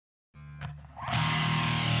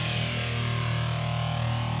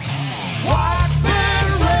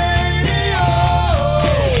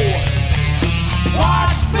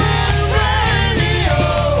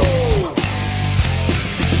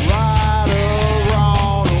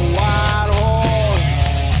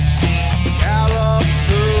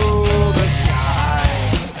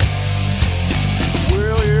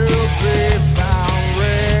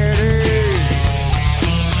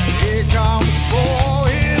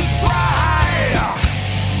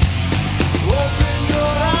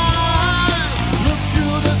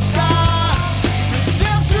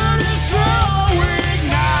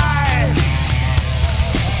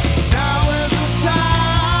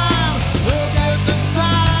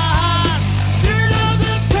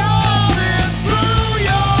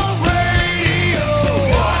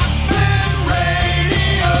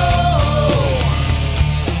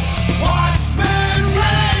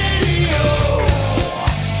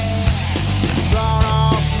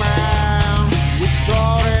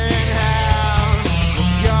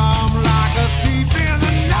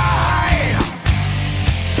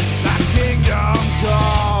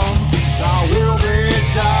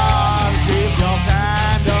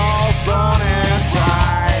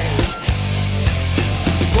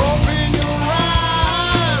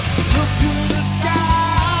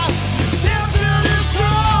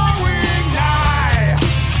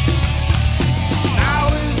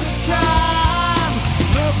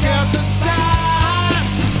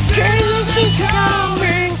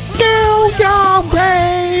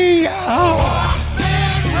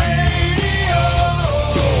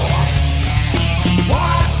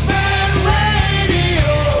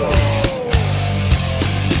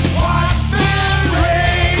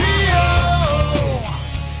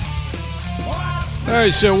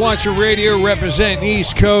right, so Watcher Radio representing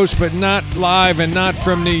East Coast, but not live and not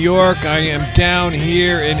from New York. I am down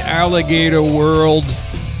here in Alligator World.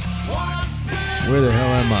 Where the hell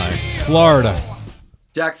am I? Florida.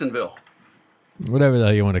 Jacksonville. Whatever the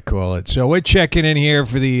hell you want to call it. So we're checking in here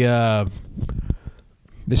for the,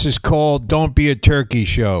 this is called Don't Be a Turkey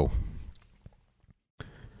Show.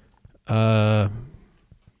 I'm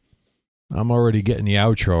already getting the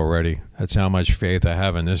outro already. That's how much faith I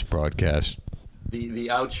have in this broadcast. The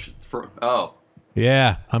ouch for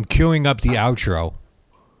Yeah, I'm queuing up the outro.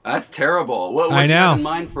 That's terrible. What I know. You have in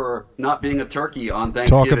mind for not being a turkey on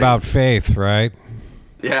Thanksgiving? Talk about faith, right?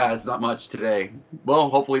 Yeah, it's not much today. Well,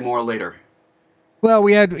 hopefully more later. Well,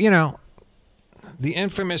 we had, the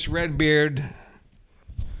infamous Redbeard,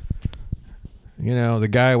 the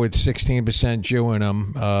guy with 16% Jew in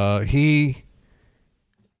him. He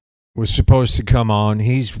was supposed to come on.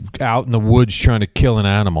 He's out in the woods trying to kill an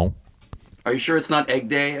animal. Are you sure it's not Egg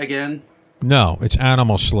Day again? No, it's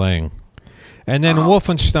animal slaying. And then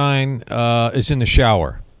Wolfenstein is in the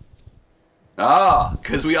shower.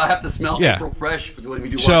 Because we all have to smell April Fresh when we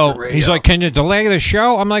do so radio. He's like, can you delay the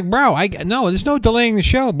show? I'm like, bro, no, there's no delaying the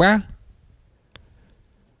show, bro.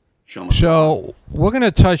 So we're going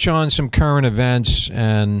to touch on some current events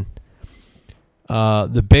and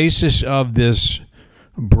the basis of this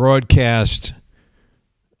broadcast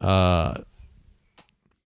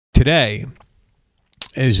today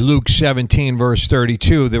is Luke 17, verse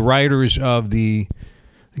 32. The writers of the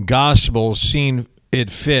gospel seen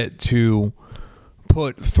it fit to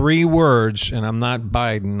put three words, and I'm not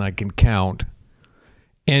Biden, I can count,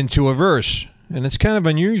 into a verse. And it's kind of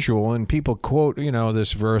unusual, and people quote,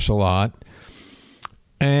 this verse a lot.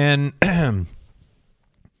 And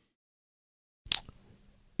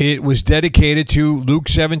it was dedicated to Luke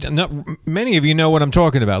 17. No, many of you know what I'm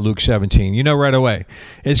talking about, Luke 17. You know right away.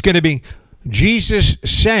 It's going to be Jesus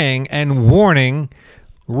saying and warning,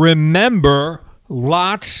 remember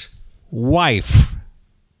Lot's wife.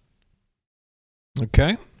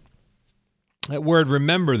 Okay? That word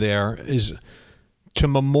remember there is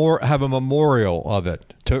to have a memorial of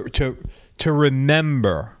it. To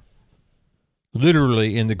remember.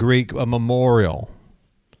 Literally in the Greek, a memorial.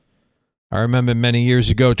 I remember many years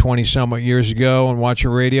ago, 20-somewhat years ago, on Watcher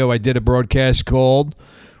Radio, I did a broadcast called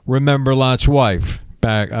Remember Lot's Wife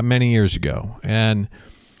back many years ago. And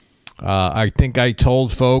I think I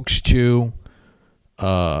told folks to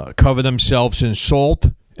cover themselves in salt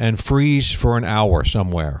and freeze for an hour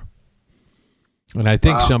somewhere. And I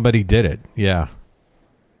think somebody did it, yeah.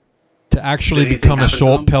 To actually become a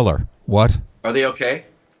salt pillar. What? Are they okay?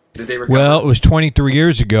 Did they recover? Well, it was 23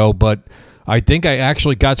 years ago, but I think I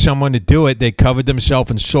actually got someone to do it. They covered themselves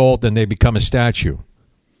in salt and they become a statue.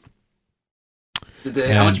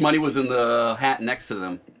 How much money was in the hat next to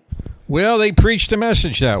them? Well, they preached a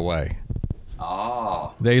message that way.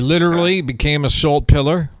 Oh. They literally became a salt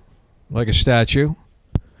pillar, like a statue.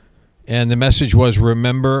 And the message was,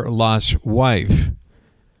 remember Lot's wife.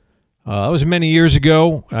 That was many years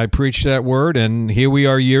ago. I preached that word, and here we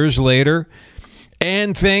are years later,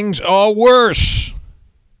 and things are worse.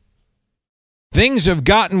 Things have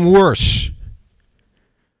gotten worse.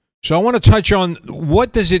 So I want to touch on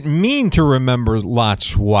what does it mean to remember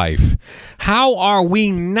Lot's wife? How are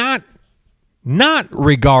we not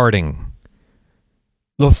regarding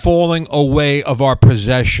the falling away of our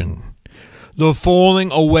possession, the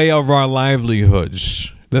falling away of our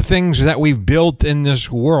livelihoods, the things that we've built in this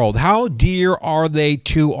world? How dear are they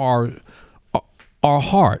to our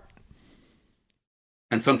heart?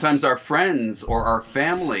 And sometimes our friends or our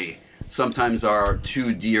family sometimes are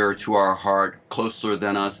too dear to our heart, closer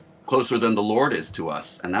than the Lord is to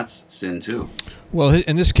us, and that's sin too. Well,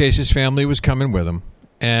 in this case, his family was coming with him,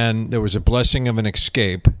 and there was a blessing of an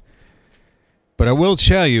escape. But I will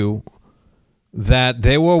tell you that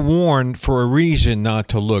they were warned for a reason not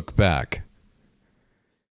to look back.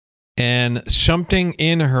 And something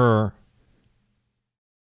in her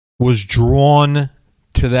was drawn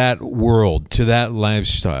to that world, to that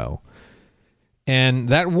lifestyle. And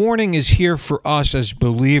that warning is here for us as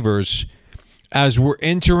believers as we're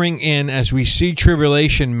entering in, as we see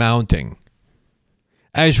tribulation mounting,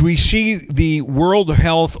 as we see the World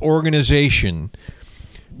Health Organization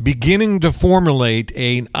beginning to formulate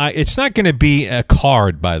it's not going to be a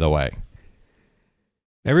card, by the way.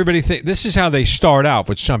 Everybody this is how they start out,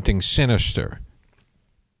 with something sinister.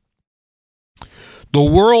 The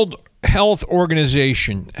World Health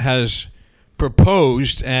Organization has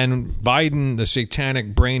proposed, and Biden, the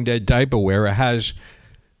satanic brain-dead diaper wearer, has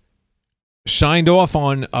signed off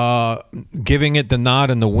on giving it the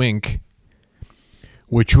nod and the wink,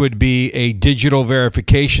 which would be a digital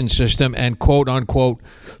verification system, and quote unquote,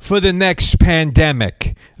 for the next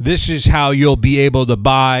pandemic, this is how you'll be able to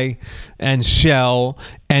buy and sell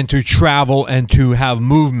and to travel and to have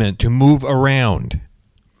movement, to move around.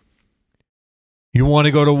 You want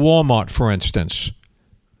to go to Walmart, for instance.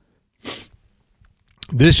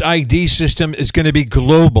 This ID system is going to be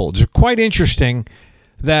global. It's quite interesting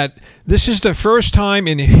that this is the first time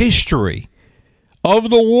in history of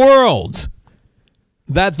the world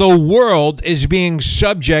that the world is being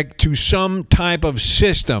subject to some type of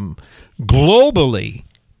system globally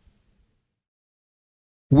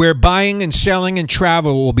where buying and selling and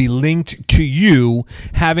travel will be linked to you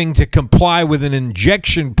having to comply with an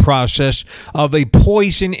injection process of a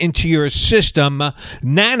poison into your system,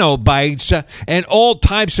 nanobites, and all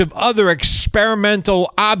types of other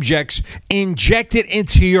experimental objects injected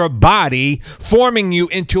into your body, forming you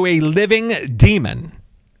into a living demon.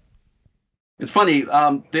 It's funny.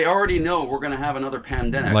 They already know we're going to have another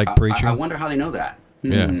pandemic. Like preaching? I wonder how they know that.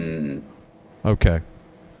 Yeah. Okay.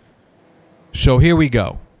 So here we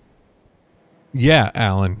go. Yeah,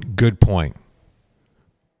 Alan, good point.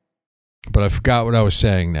 But I forgot what I was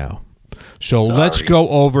saying now. So let's go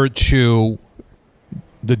over to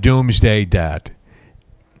the Doomsday Dad.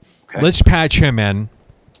 Okay. Let's patch him in.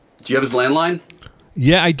 Do you have his landline?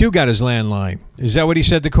 Yeah, I do got his landline. Is that what he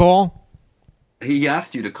said to call? He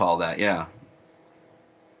asked you to call that, yeah.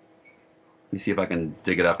 Let me see if I can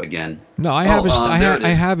dig it up again. No, I have I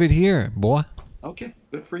have it here, boy. Okay,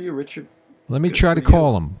 good for you, Richard. Let me try to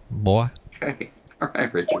call him, boy. Okay, all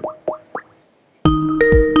right, Richard.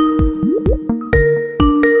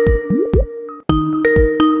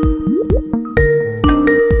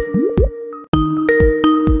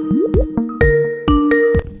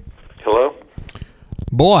 Hello?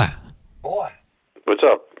 Boy. What's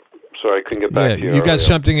up? Sorry, I couldn't get back to you. You got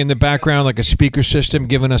something in the background like a speaker system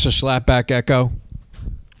giving us a slapback echo?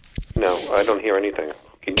 No, I don't hear anything.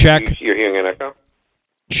 Check. You're hearing an echo?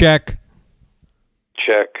 Check.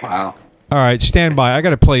 Wow. All right, stand by. I got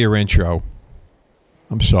to play your intro.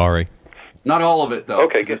 I'm sorry. Not all of it, though.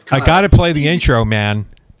 Okay, good. I got to play the intro, man.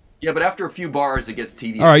 Yeah, but after a few bars, it gets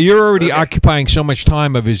tedious. All right, you're already occupying so much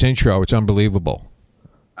time of his intro. It's unbelievable.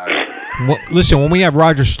 All right. Well, listen, when we have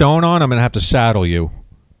Roger Stone on, I'm going to have to saddle you.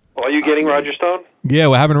 Are you getting Roger Stone? Yeah,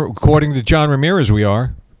 we're having, according to John Ramirez, we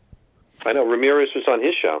are. I know. Ramirez was on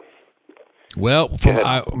his show. Well,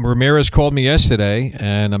 Ramirez called me yesterday,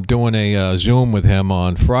 and I'm doing a Zoom with him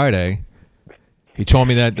on Friday. He told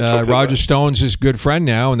me that Roger Stone's his good friend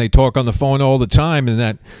now, and they talk on the phone all the time, and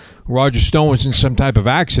that Roger Stone was in some type of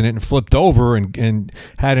accident and flipped over and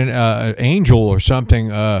had an angel or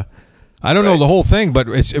something. I don't know the whole thing, but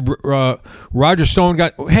it's Roger Stone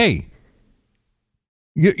got... Hey,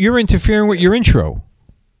 you're interfering with your intro.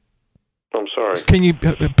 I'm sorry. Can you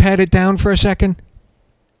pat it down for a second?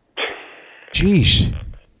 Jeez.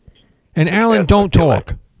 And Alan, don't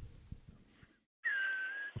talk.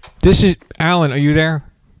 This is... Alan, are you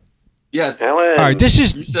there? Yes. Alan. All right, this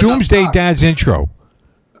is Doomsday Dad's intro.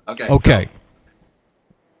 Okay.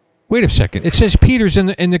 Wait a second. It says Peter's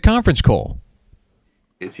in the conference call.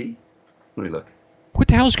 Is he? Let me look. What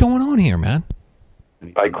the hell's going on here, man?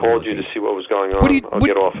 I called you to see what was going on. I'll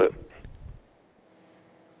get off it.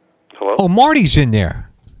 Hello? Oh, Marty's in there.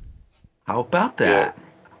 How about that?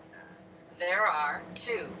 There are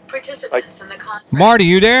 2 participants in the conference. Marty,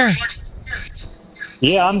 you there?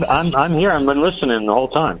 Yeah, I'm here. I've been listening the whole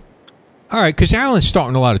time. All right, because Alan's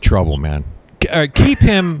starting a lot of trouble, man. Keep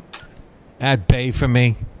him at bay for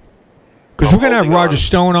me. Because we're going to have Roger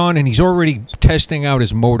Stone on, and he's already testing out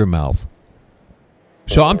his motor mouth.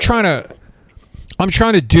 So I'm trying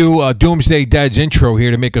to do Doomsday Dad's intro here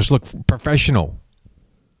to make us look professional.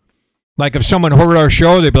 Like if someone heard our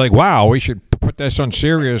show, they'd be like, "Wow, we should put this on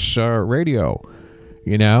Sirius radio,"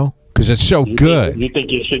 you know, because it's so good. You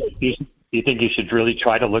think you should really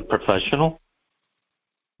try to look professional?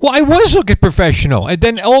 Well, I was looking professional, and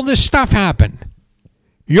then all this stuff happened.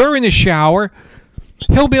 You're in the shower.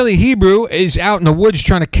 Hillbilly Hebrew is out in the woods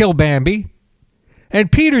trying to kill Bambi. And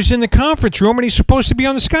Peter's in the conference room, and he's supposed to be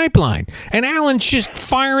on the Skype line. And Alan's just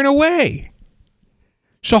firing away.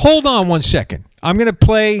 So hold on one second. I'm going to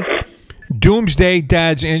play Doomsday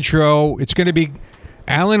Dad's intro. It's going to be...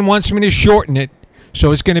 Alan wants me to shorten it,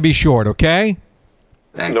 so it's going to be short, okay?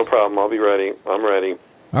 Thanks. No problem. I'll be ready. I'm ready.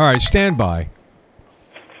 All right, stand by.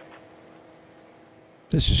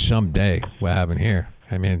 This is some day we're having here.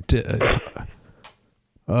 I mean... Doomsday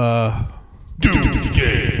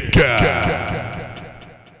Dad.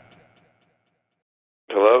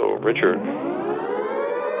 Hello, Richard.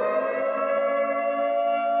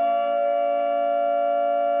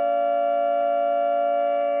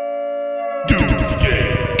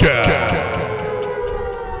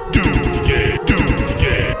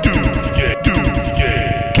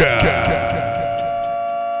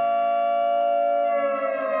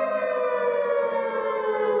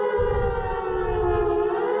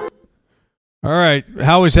 All right.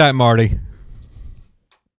 How was that, Marty?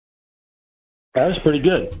 That was pretty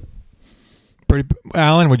good.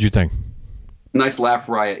 Alan, what'd you think? Nice laugh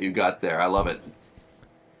riot you got there. I love it.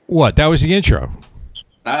 What? That was the intro.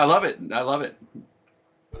 I love it. I love it.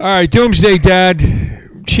 All right, Doomsday Dad,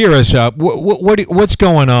 cheer us up. What's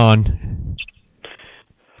going on?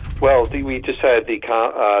 Well, we just had the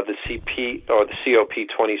CP or the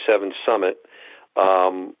COP27 summit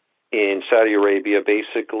in Saudi Arabia.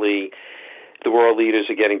 Basically, the world leaders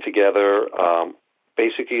are getting together,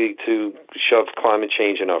 basically to shove climate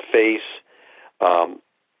change in our face.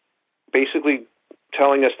 Basically,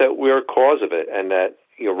 telling us that we're a cause of it, and that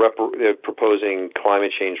they're proposing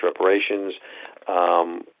climate change reparations.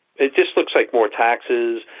 It just looks like more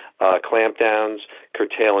taxes, clampdowns,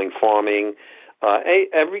 curtailing farming,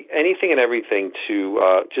 anything and everything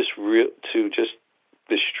to just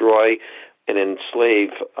destroy and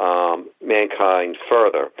enslave mankind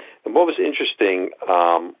further. And what was interesting,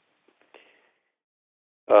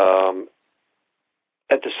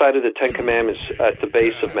 at the site of the Ten Commandments at the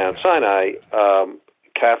base of Mount Sinai,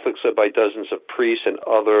 Catholics, led by dozens of priests and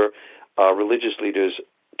other religious leaders,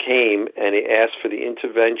 came and they asked for the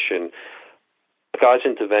intervention, God's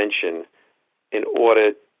intervention, in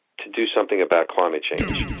order to do something about climate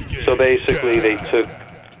change. So basically, they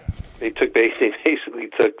basically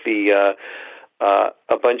took the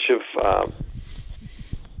a bunch of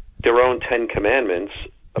their own 10 commandments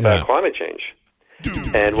about climate change,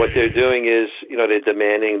 and what they're doing is, they're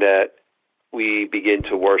demanding that we begin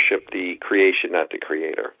to worship the creation, not the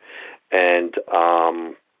creator. And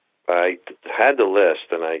I had the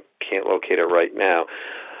list, and I can't locate it right now,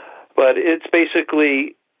 but it's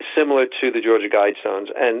basically similar to the Georgia Guidestones.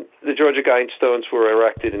 And the Georgia Guidestones were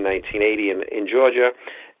erected in 1980 in Georgia,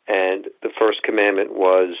 and the first commandment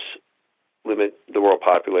was limit the world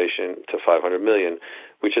population to 500 million,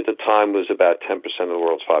 which at the time was about 10% of the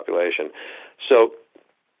world's population. So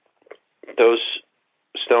those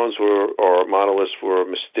stones or monoliths were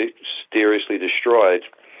mysteriously destroyed,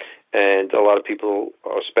 and a lot of people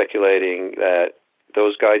are speculating that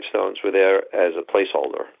those Guidestones were there as a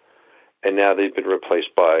placeholder, and now they've been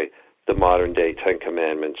replaced by the modern-day 10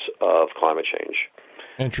 Commandments of climate change.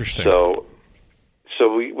 Interesting. So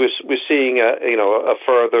we're seeing a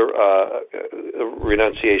further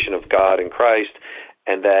renunciation of God and Christ,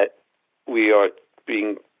 and that we are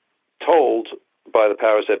being told by the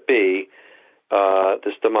powers that be,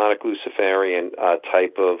 this demonic Luciferian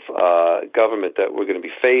type of government that we're going to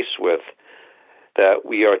be faced with, that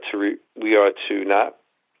we are to not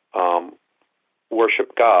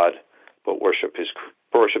worship God, but worship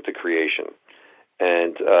the creation.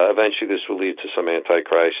 And eventually this will lead to some the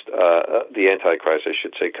Antichrist, I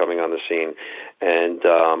should say, coming on the scene, and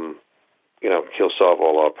he'll solve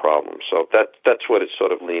all our problems. So that's what it's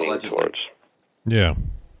sort of leaning towards. Yeah.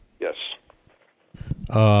 Yes.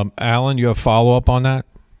 Alan, you have follow-up on that?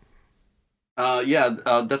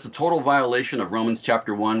 That's a total violation of Romans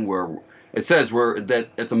chapter 1, where it says that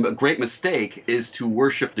it's a great mistake is to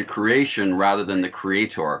worship the creation rather than the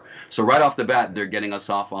creator. So right off the bat, they're getting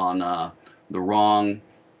us off on the wrong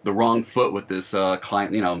foot with this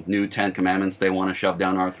new 10 commandments they want to shove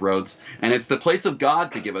down our throats. And it's the place of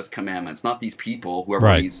God to give us commandments, not these people,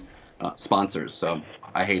 whoever these sponsors. So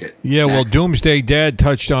I hate it. Yeah, Next. well, Doomsday Dad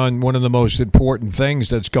touched on one of the most important things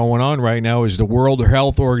that's going on right now is the World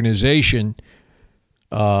Health Organization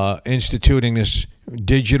instituting this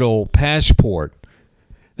digital passport.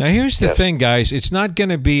 Now, here's the thing, guys. It's not going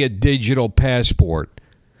to be a digital passport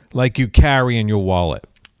like you carry in your wallet.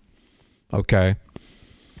 Okay?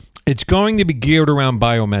 It's going to be geared around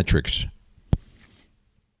biometrics.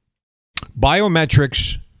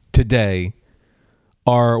 Biometrics today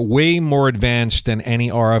are way more advanced than any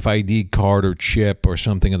RFID card or chip or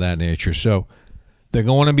something of that nature. So they're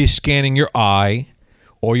going to be scanning your eye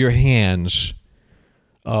or your hands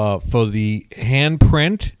for the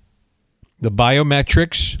handprint, the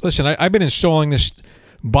biometrics. Listen, I've been installing this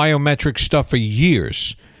biometric stuff for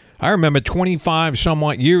years. I remember 25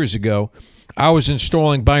 somewhat years ago, I was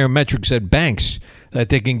installing biometrics at banks that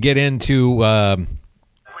they can get into the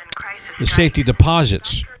safety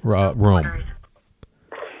deposits room.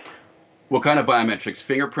 What kind of biometrics?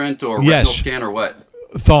 Fingerprint or retinal scan or what?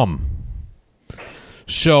 Thumb.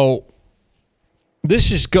 So this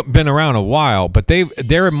has been around a while, but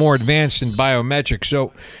they're more advanced in biometrics.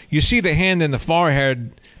 So you see the hand in the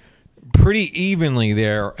forehead pretty evenly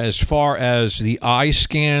there as far as the eye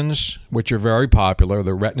scans, which are very popular,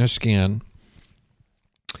 the retina scan,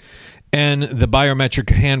 and the biometric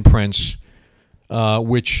handprints,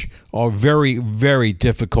 which are very, very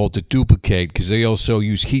difficult to duplicate because they also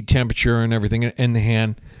use heat temperature and everything in the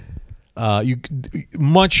hand.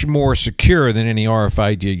 Much more secure than any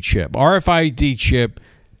RFID chip. RFID chip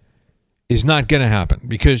is not going to happen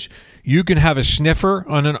because you can have a sniffer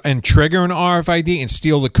and trigger an RFID and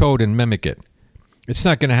steal the code and mimic it. It's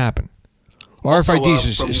not going to happen.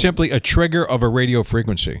 RFID is simply a trigger of a radio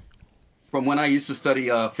frequency. From when I used to study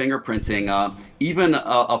fingerprinting, even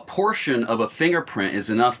a portion of a fingerprint is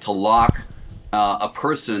enough to lock a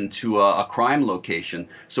person to a crime location.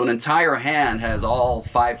 So an entire hand has all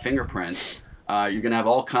 5 fingerprints. You're going to have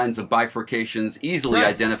all kinds of bifurcations, easily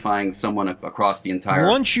identifying someone across the entire.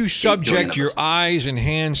 Once you subject your eyes and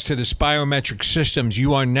hands to this biometric systems,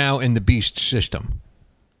 you are now in the beast system.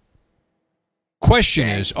 Question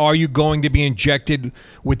is, are you going to be injected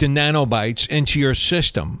with the nanobytes into your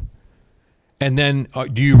system? And then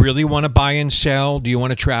do you really want to buy and sell? Do you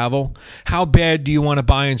want to travel? How bad do you want to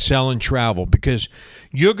buy and sell and travel? Because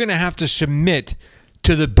you're going to have to submit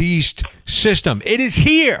to the beast system. It is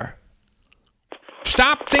here.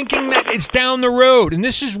 Stop thinking that it's down the road. And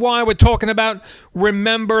this is why we're talking about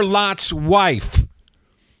remember Lot's wife.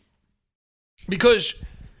 Because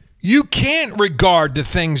you can't regard the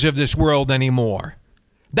things of this world anymore.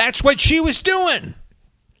 That's what she was doing.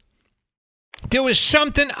 There was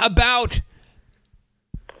something about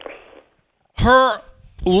her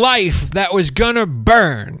life that was going to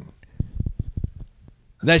burn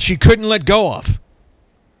that she couldn't let go of.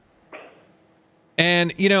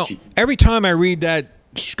 And, you know, every time I read that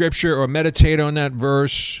scripture or meditate on that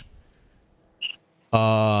verse,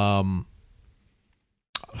 I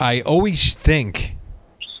always think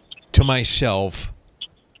to myself,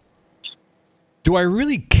 do I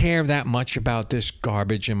really care that much about this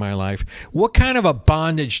garbage in my life? What kind of a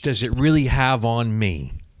bondage does it really have on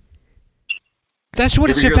me? That's what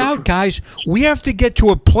it's about, guys. We have to get to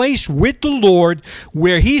a place with the Lord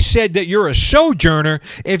where he said that you're a sojourner.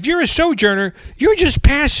 If you're a sojourner, you're just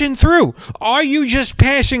passing through. Are you just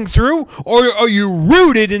passing through, or are you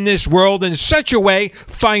rooted in this world in such a way,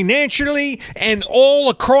 financially and all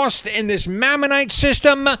across in this Mammonite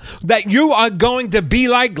system, that you are going to be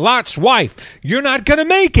like Lot's wife? You're not going to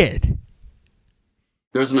make it.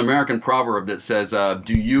 There's an American proverb that says,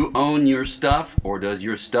 do you own your stuff, or does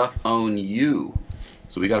your stuff own you?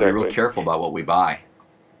 So we got to be real careful about what we buy.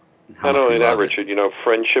 Not only that, Richard, you know,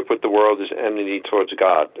 friendship with the world is enmity towards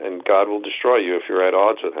God, and God will destroy you if you're at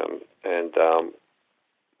odds with him. And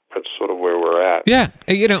that's sort of where we're at. Yeah,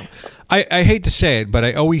 you know, I hate to say it, but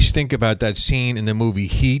I always think about that scene in the movie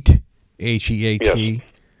Heat, Heat. Yes.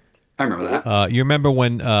 I remember that. You remember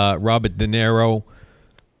when Robert De Niro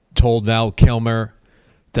told Val Kilmer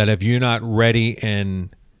that if you're not ready in,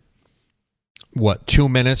 2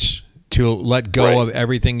 minutes to let go of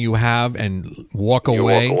everything you have and walk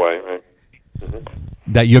away, right? Mm-hmm.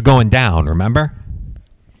 that you're going down, remember?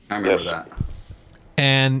 I remember that.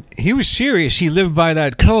 And he was serious. He lived by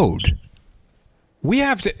that code. We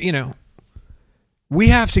have to, we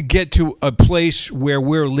have to get to a place where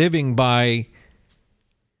we're living by,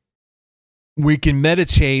 we can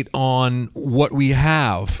meditate on what we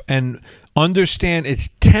have and understand it's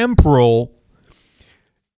temporal.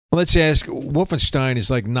 Let's ask, Wolfenstein is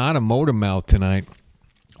like not a motor mouth tonight.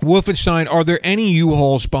 Wolfenstein, are there any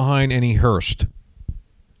U-Hauls behind any Hearst?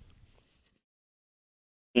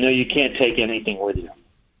 No, you can't take anything with you.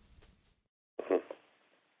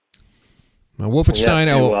 Now, Wolfenstein,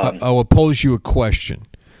 I will pose you a question.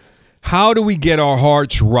 How do we get our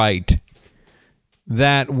hearts right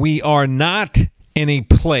that we are not in a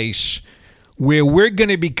place where we're going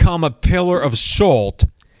to become a pillar of salt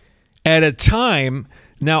at a time?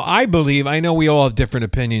 Now, I know we all have different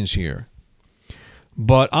opinions here,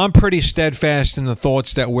 but I'm pretty steadfast in the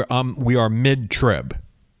thoughts that we are mid-trib,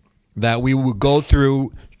 that we will go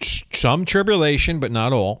through some tribulation, but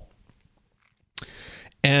not all,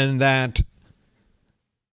 and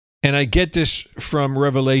I get this from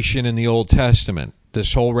Revelation in the Old Testament.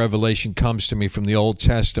 This whole revelation comes to me from the Old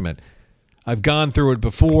Testament. I've gone through it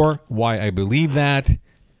before, why I believe that,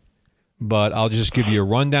 but I'll just give you a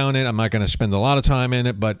rundown in it. I'm not going to spend a lot of time in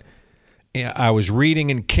it, but I was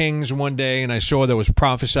reading in Kings one day, and I saw there was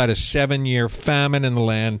prophesied a 7-year famine in the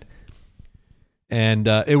land, and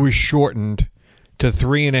it was shortened to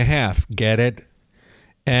 3.5. Get it?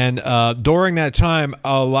 And during that time,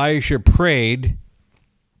 Elisha prayed,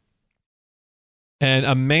 and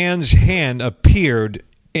a man's hand appeared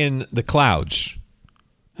in the clouds.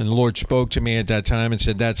 And the Lord spoke to me at that time and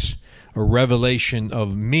said, that's a revelation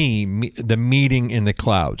of me, the meeting in the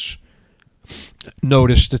clouds.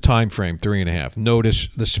 Notice the time frame, 3.5. Notice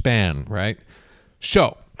the span, right?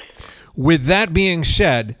 So, with that being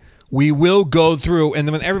said, we will go through, and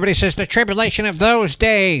then when everybody says the tribulation of those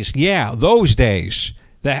days, yeah, those days,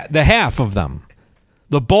 the half of them.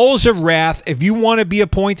 The bowls of wrath, if you want to be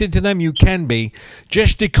appointed to them, you can be.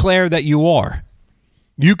 Just declare that you are.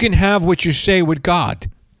 You can have what you say with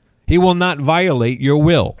God. He will not violate your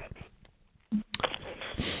will.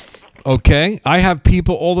 Okay? I have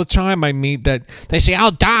people all the time I meet that they say,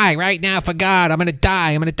 I'll die right now for God. I'm going to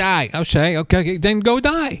die. I'm going to die. I'll say, okay, then go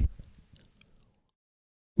die.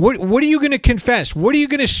 What are you going to confess? What are you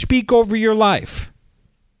going to speak over your life?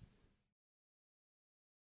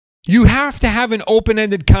 You have to have an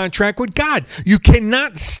open-ended contract with God. You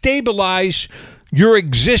cannot stabilize your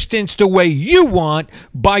existence the way you want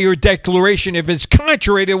by your declaration if it's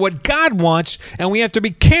contrary to what God wants, and we have to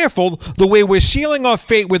be careful the way we're sealing our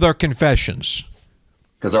fate with our confessions.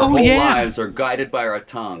 Because our whole lives are guided by our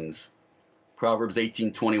tongues. Proverbs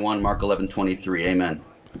 18:21, Mark 11:23. Amen.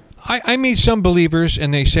 I meet some believers,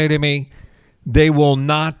 and they say to me, they will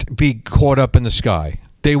not be caught up in the sky.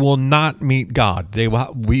 They will not meet God. They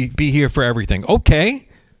will be here for everything. Okay.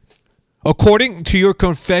 According to your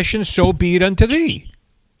confession, so be it unto thee.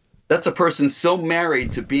 That's a person so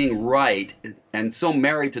married to being right and so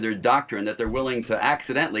married to their doctrine that they're willing to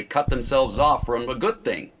accidentally cut themselves off from a good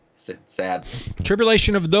thing. Sad.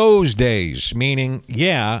 Tribulation of those days, meaning,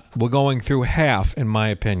 yeah, we're going through half, in my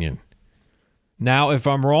opinion. Now, if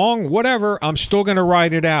I'm wrong, whatever, I'm still going to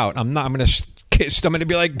ride it out. I'm going to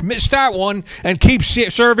be like, miss that one and keep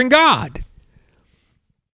serving God.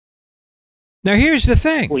 Now, here's the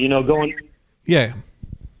thing. Well,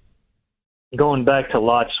 going back to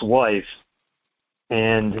Lot's wife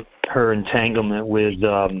and her entanglement with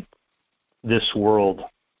this world,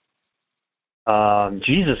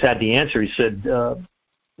 Jesus had the answer. He said,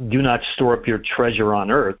 do not store up your treasure on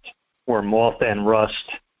earth where moth and rust,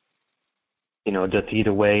 doth eat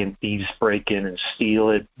away and thieves break in and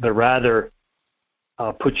steal it, but rather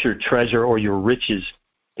put your treasure or your riches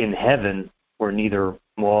in heaven where neither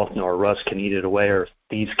moth nor rust can eat it away, or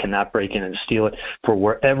thieves cannot break in and steal it. For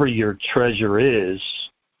wherever your treasure is,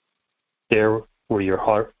 there will your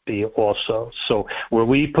heart be also. So where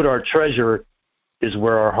we put our treasure is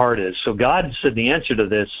where our heart is. So God said the answer to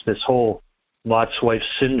this whole Lot's wife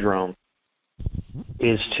syndrome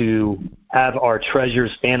is to have our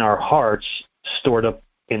treasures and our hearts stored up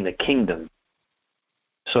in the kingdom.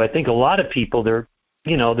 So I think a lot of people, they're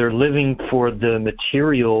living for the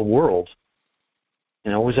material world.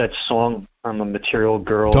 What was that song? I'm a material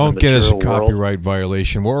girl. Don't get us a copyright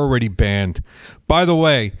violation. We're already banned. By the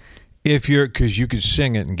way, because you could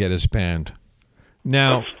sing it and get us banned.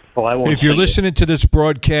 Now, if you're listening to this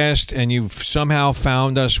broadcast and you've somehow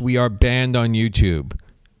found us, we are banned on YouTube.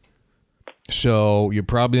 So you're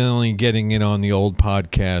probably only getting it on the old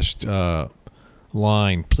podcast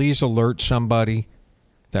line. Please alert somebody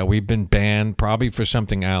that we've been banned, probably for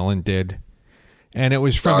something Alan did. And it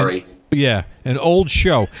was from an old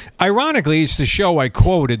show. Ironically, it's the show I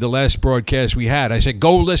quoted the last broadcast we had. I said,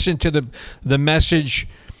 go listen to the message,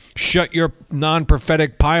 shut your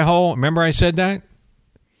non-prophetic pie hole. Remember I said that?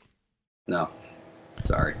 No.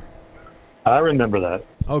 Sorry. I remember that.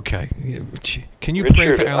 Okay. Can you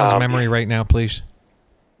pray for Alan's memory right now, please?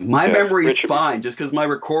 My memory is fine. Just because my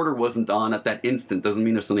recorder wasn't on at that instant doesn't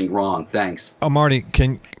mean there's something wrong. Thanks. Oh, Marty,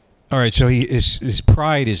 all right, so his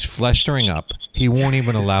pride is flestering up. He won't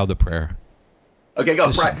even allow the prayer. Okay,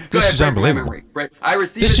 go. This is unbelievable. I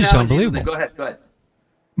received this it is now. Unbelievable. Go ahead.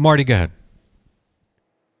 Marty, go ahead.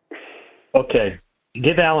 Okay.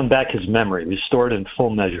 Give Alan back his memory. Restore it in full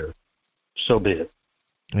measure. So be it.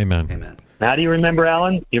 Amen. Now do you remember,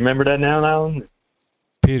 Alan? You remember that now, Alan?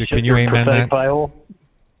 Peter, can you amen that?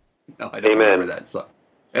 No, I don't remember that. So,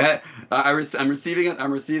 I'm receiving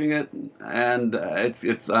it, and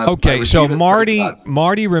it's. Okay, so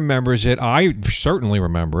Marty remembers it. I certainly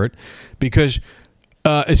remember it because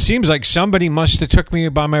it seems like somebody must have took me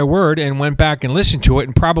by my word and went back and listened to it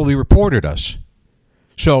and probably reported us.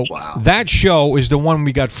 So that show is the one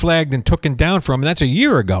we got flagged and taken down from, and that's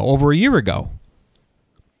over a year ago.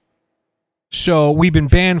 So we've been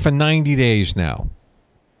banned for 90 days now.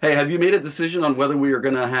 Hey, have you made a decision on whether we are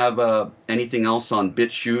going to have anything else on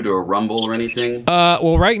BitChute or Rumble or anything?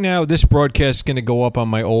 Well, right now, this broadcast is going to go up on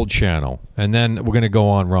my old channel, and then we're going to go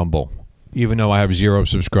on Rumble, even though I have 0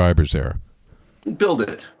 subscribers there. Build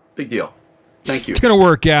it. Big deal. Thank you. It's going to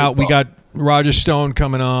work out. We got Roger Stone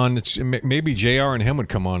coming on. Maybe JR and him would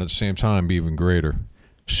come on at the same time, be even greater.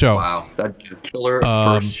 So, wow, that'd be a killer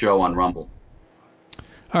first show on Rumble.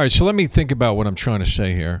 All right, so let me think about what I'm trying to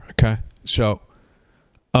say here, okay? So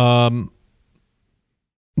let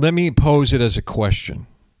me pose it as a question.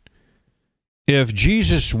 If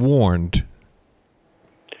Jesus warned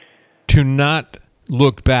to not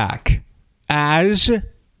look back, as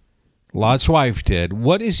Lot's wife did,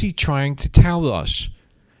 what is he trying to tell us?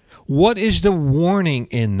 What is the warning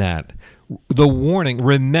in that? The warning,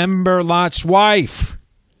 remember Lot's wife.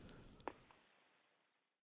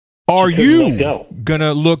 Are you going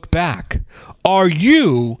to look back? Are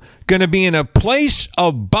you going to be in a place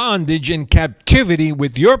of bondage and captivity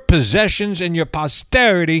with your possessions and your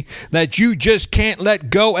posterity that you just can't let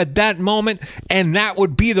go at that moment? And that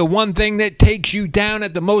would be the one thing that takes you down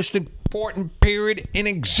at the most important period in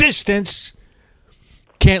existence.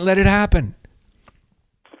 Can't let it happen.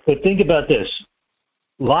 But think about this.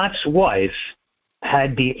 Lot's wife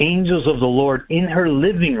had the angels of the Lord in her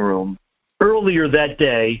living room earlier that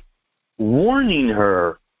day, warning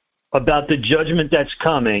her about the judgment that's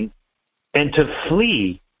coming and to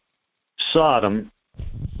flee Sodom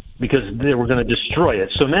because they were going to destroy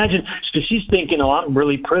it. So imagine, so she's thinking, oh, I'm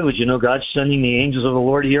really privileged. You know, God's sending the angels of the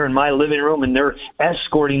Lord here in my living room, and they're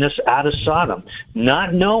escorting us out of Sodom,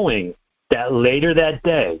 not knowing that later that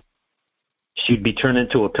day she'd be turned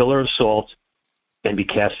into a pillar of salt and be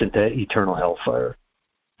cast into eternal hellfire.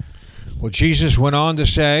 Well, Jesus went on to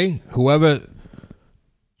say, whoever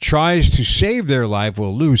tries to save their life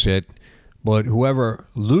will lose it, but whoever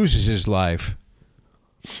loses his life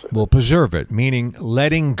will preserve it, meaning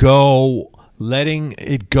letting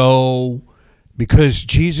it go, because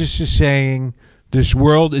Jesus is saying this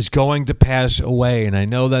world is going to pass away. And I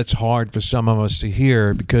know that's hard for some of us to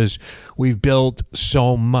hear because we've built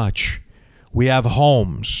so much. We have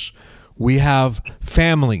homes. We have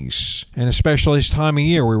families. And especially this time of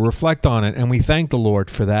year, we reflect on it and we thank the Lord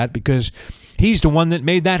for that because he's the one that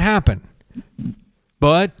made that happen.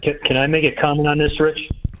 But can I make a comment on this,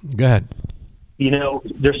 Rich? Go ahead. You know,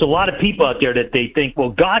 there's a lot of people out there that they think, well,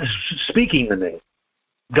 God's speaking to me.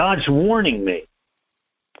 God's warning me.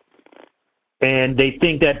 And they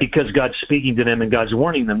think that because God's speaking to them and God's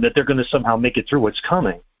warning them, that they're going to somehow make it through what's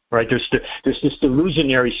coming. Right? There's this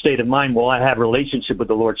delusionary state of mind, well, I have a relationship with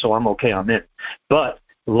the Lord, so I'm okay, I'm in. But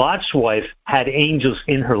Lot's wife had angels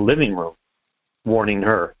in her living room warning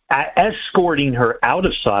her, escorting her out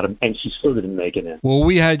of Sodom, and she still didn't make it in. Well,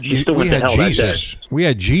 we had Jesus. We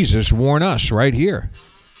had Jesus warn us right here.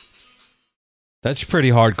 That's pretty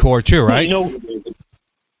hardcore too, right?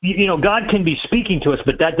 You know, God can be speaking to us,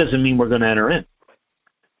 but that doesn't mean we're going to enter in.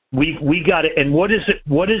 We got it. And what is it?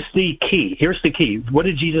 What is the key? Here's the key. What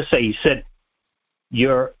did Jesus say? He said,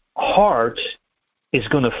 your heart is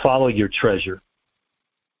going to follow your treasure.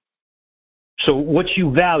 So what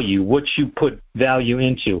you value, what you put value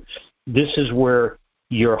into, this is where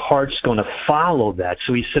your heart's going to follow that.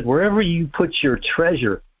 So he said, wherever you put your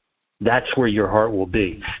treasure, that's where your heart will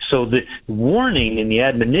be. So the warning and the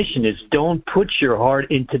admonition is don't put your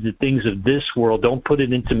heart into the things of this world. Don't put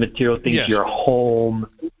it into material things, yes. Your home,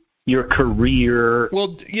 your career,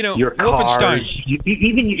 well, you know, your cars,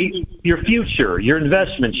 even your future, your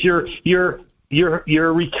investments, your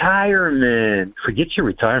retirement. Forget your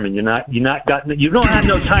retirement. You don't have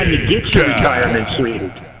no time to get your retirement,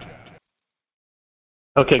 sweetie.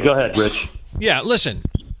 Okay, go ahead, Rich. Yeah, listen.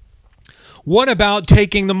 What about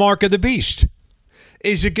taking the mark of the beast?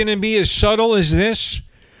 Is it going to be as subtle as this?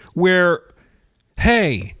 Where,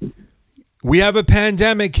 hey, we have a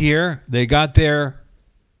pandemic here. They got their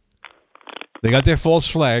false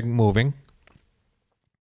flag moving.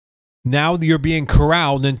 Now you're being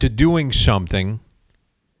corralled into doing something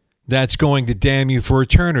that's going to damn you for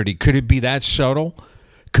eternity. Could it be that subtle?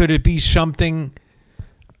 Could it be something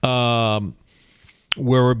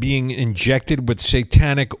where we're being injected with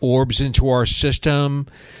satanic orbs into our system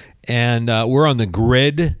and we're on the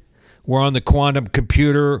grid? We're on the quantum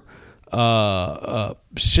computer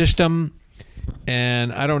system.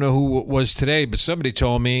 And I don't know who it was today, but somebody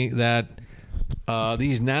told me that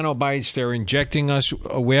these nanobytes they're injecting us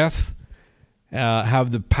with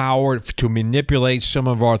have the power to manipulate some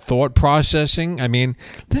of our thought processing. I mean,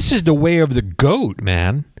 this is the way of the goat,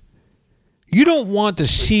 man. You don't want the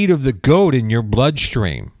seed of the goat in your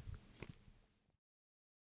bloodstream.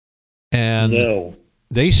 And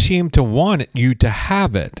they seem to want you to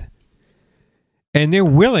have it. And they're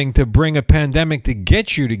willing to bring a pandemic to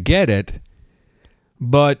get you to get it.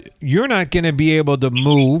 But you're not going to be able to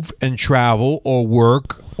move and travel or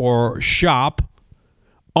work or shop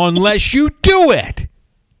unless you do it.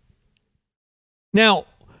 Now,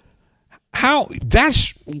 how?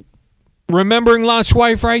 That's remembering Lot's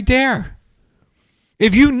wife right there.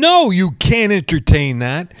 If you know you can't entertain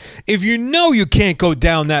that, if you know you can't go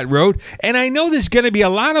down that road, and I know there's going to be a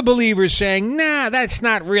lot of believers saying, nah, that's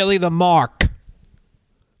not really the mark.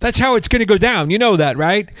 That's how it's going to go down. You know that,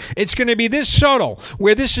 right? It's going to be this subtle,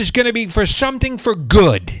 where this is going to be for something for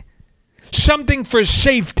good, something for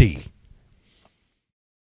safety.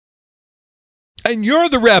 And you're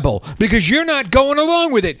the rebel because you're not going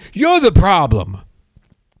along with it. You're the problem.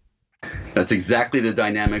 That's exactly the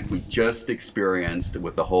dynamic we just experienced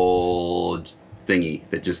with the whole thingy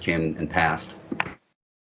that just came and passed.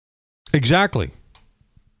 Exactly.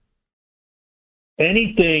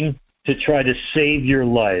 Anything to try to save your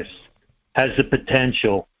life has the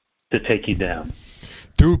potential to take you down.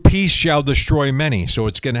 Through peace shall destroy many. So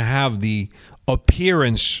it's going to have the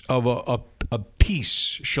appearance of a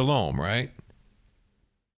peace, shalom, right?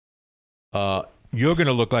 You're going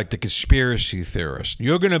to look like the conspiracy theorist.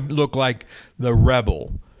 You're going to look like the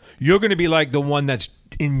rebel. You're going to be like the one that's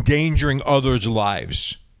endangering others'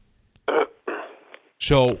 lives.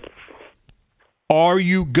 So are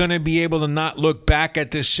you going to be able to not look back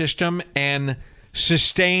at this system and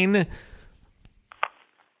sustain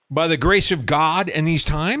by the grace of God in these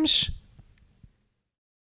times?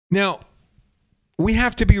 Now, we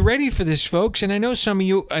have to be ready for this, folks. And I know some of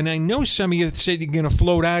you said you're going to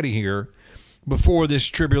float out of here before this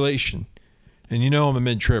tribulation. And you know I'm a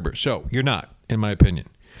mid-tribber. So you're not, in my opinion.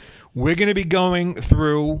 We're going to be going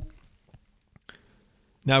through.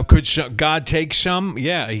 Now, could God take some?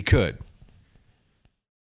 Yeah, he could.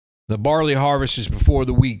 The barley harvest is before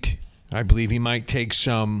the wheat. I believe he might take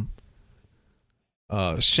some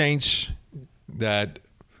saints that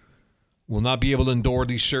will not be able to endure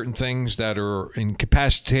these certain things, that are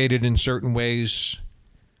incapacitated in certain ways.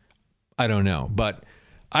 I don't know. But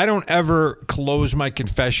I don't ever close my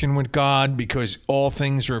confession with God because all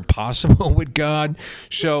things are possible with God.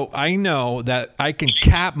 So I know that I can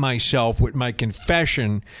cap myself with my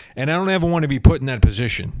confession, and I don't ever want to be put in that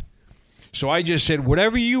position. So I just said,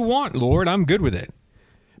 whatever you want, Lord, I'm good with it.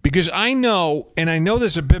 Because I know, and I know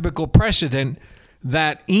there's a biblical precedent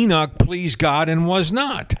that Enoch pleased God and was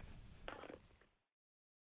not.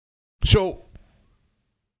 So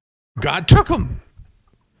God took him.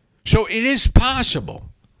 So it is possible.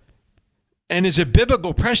 And there's a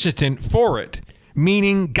biblical precedent for it,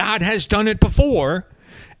 meaning God has done it before,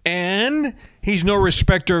 and he's no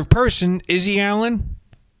respecter of person. Is he, Alan?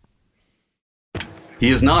 He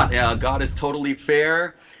is not. God is totally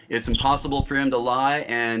fair. It's impossible for him to lie.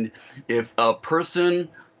 And if a person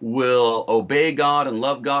will obey God and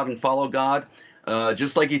love God and follow God,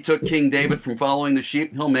 just like he took King David from following the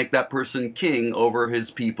sheep, he'll make that person king over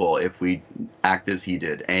his people if we act as he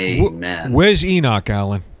did. Amen. Where's Enoch,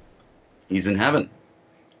 Alan? He's in heaven.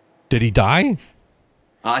 Did he die?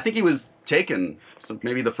 I think he was taken. So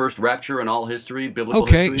maybe the first rapture in all history, biblical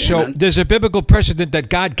history. Okay, so Amen. There's a biblical precedent that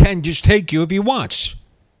God can just take you if he wants.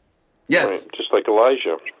 Yes. Right, just like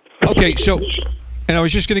Elijah. Okay, so, and I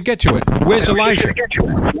was just going to get to it. Where's Elijah?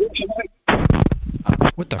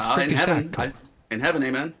 What the frick is heaven. that? In heaven,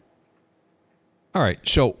 amen. All right,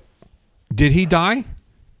 so did he die?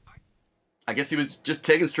 I guess he was just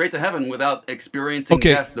taken straight to heaven without experiencing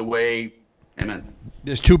death the way, amen.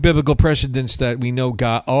 There's two biblical precedents that we know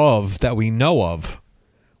of,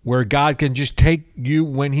 where God can just take you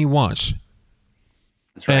when he wants.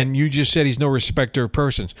 That's right. And you just said he's no respecter of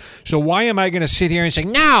persons. So why am I going to sit here and say,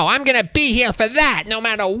 no, I'm going to be here for that no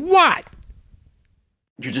matter what?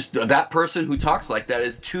 You're just, that person who talks like that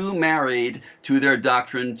is too married to their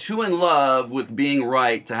doctrine, too in love with being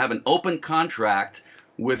right to have an open contract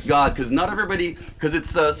with God. Because not everybody, because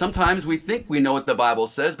it's sometimes we think we know what the Bible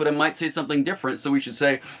says, but it might say something different. So we should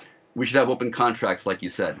have open contracts, like you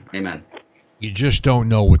said. Amen. You just don't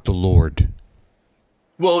know with the Lord.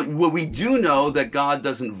 Well, we do know that God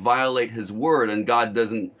doesn't violate his word, and God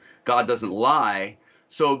doesn't lie.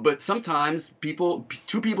 So, but sometimes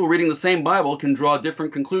two people reading the same Bible can draw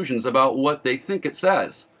different conclusions about what they think it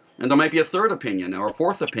says. And there might be a third opinion or a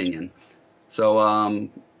fourth opinion.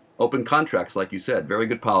 So, open contracts, like you said. Very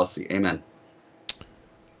good policy. Amen.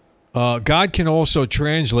 God can also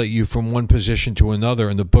translate you from one position to another.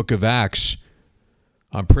 In the book of Acts,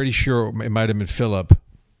 I'm pretty sure it might have been Philip.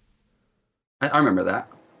 I remember that.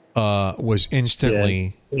 Was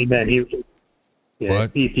instantly... Yeah. Amen.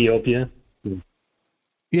 What? Ethiopia.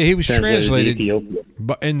 Yeah, he was translated,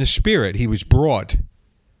 but in the spirit, he was brought.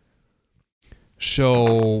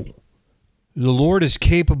 So the Lord is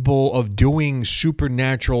capable of doing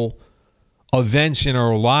supernatural events in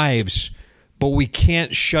our lives, but we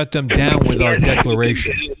can't shut them down with our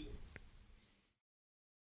declaration.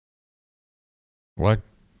 What?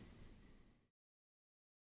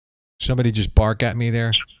 Somebody just bark at me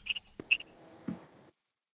there.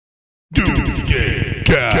 Doomsday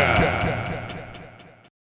Dad.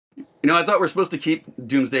 I thought we're supposed to keep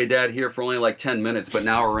Doomsday Dad here for only like 10 minutes, but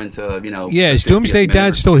now we're into, Yeah, is Doomsday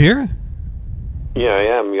Dad still here? Yeah, I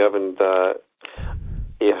am. You haven't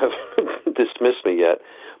dismissed me yet.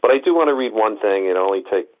 But I do want to read one thing. It'll only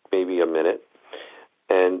take maybe a minute.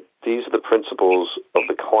 And these are the principles of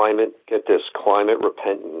the climate, get this, climate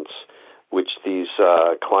repentance, which these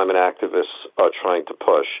climate activists are trying to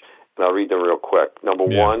push. And I'll read them real quick. Number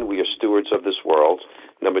one, we are stewards of this world.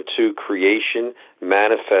 Number two, creation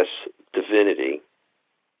manifests divinity.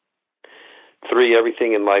 3,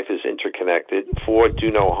 everything in life is interconnected. 4,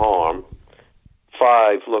 do no harm.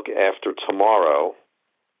 5, look after tomorrow,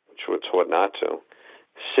 which we're taught not to.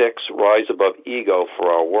 6, rise above ego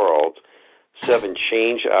for our world. 7,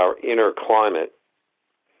 change our inner climate.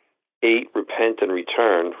 8, repent and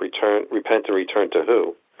return. Repent and return to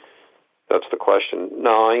who? That's the question.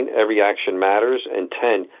 9, every action matters. And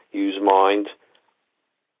 10, use mind,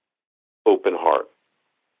 open heart,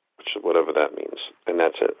 which whatever that means. And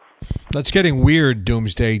that's it. That's getting weird,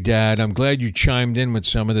 Doomsday Dad. I'm glad you chimed in with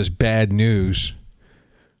some of this bad news.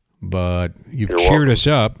 But you've cheered us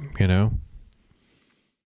up,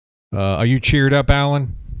 Are you cheered up,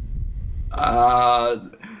 Alan? I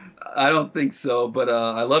don't think so, but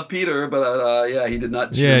I love Peter, but yeah, he did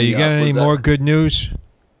not cheer me you got up. any more good news?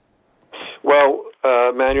 Well,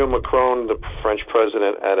 Emmanuel Macron, the French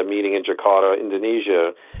president, at a meeting in Jakarta,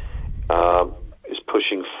 Indonesia, is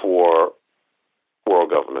pushing for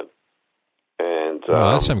world government. And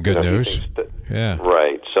that's some good news. Yeah,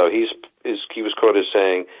 right. So he was quoted as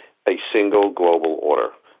saying a single global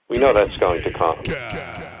order. We know that's going to come,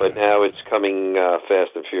 but now it's coming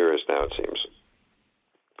fast and furious. Now it seems.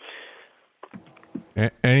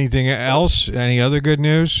 Anything else? Any other good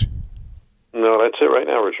news? No, that's it right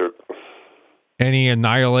now, Richard. Any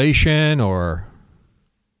annihilation or?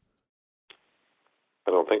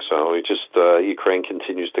 I don't think so. It just Ukraine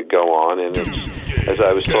continues to go on, and it's, as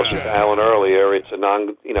I was talking to Alan earlier, it's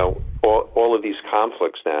all of these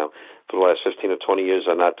conflicts now for the last 15 or 20 years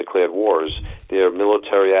are not declared wars. They're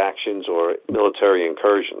military actions or military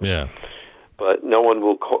incursions. Yeah. But no one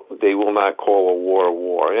will. They will not call a war a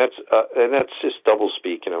war. And that's just double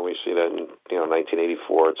speak. We see that in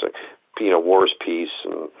 1984. It's war is peace,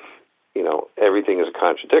 and everything is a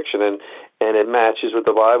contradiction, and it matches with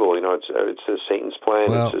the Bible. It's Satan's plan.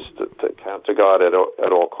 Well, it's just to counter God at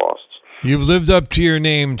all costs. You've lived up to your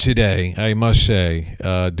name today, I must say,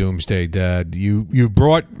 Doomsday Dad. You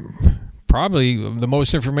brought probably the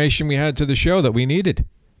most information we had to the show that we needed.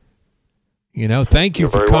 Thank you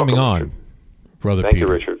for coming on, Brother Peter. Thank you,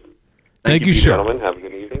 Richard. Thank you, sir. Gentlemen, have a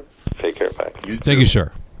good evening. Take care. Bye. Thank you,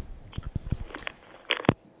 sir.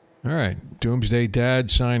 All right, Doomsday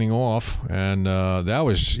Dad signing off, and that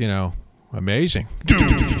was, amazing.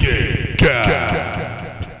 Doomsday Dad.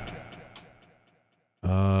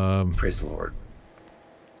 Praise the Lord.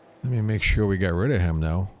 Let me make sure we got rid of him,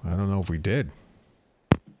 though. I don't know if we did.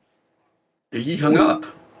 He hung up.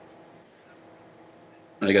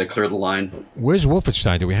 I got to clear the line. Where's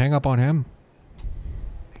Wolfenstein? Did we hang up on him?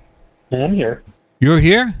 I'm here. You're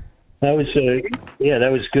here? That was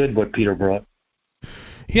that was good what Peter brought.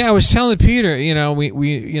 Yeah, I was telling Peter, we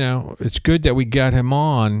it's good that we got him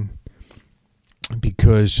on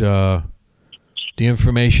because the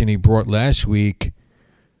information he brought last week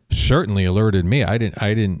certainly alerted me. I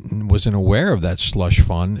wasn't aware of that slush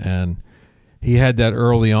fund, and he had that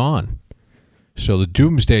early on. So the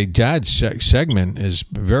Doomsday Dad segment is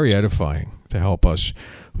very edifying to help us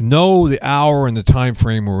know the hour and the time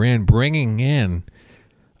frame we're in, bringing in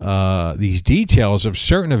these details of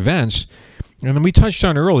certain events. And then we touched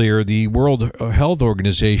on earlier the World Health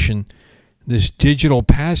Organization, this digital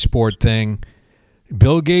passport thing.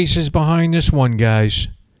 Bill Gates is behind this one, guys.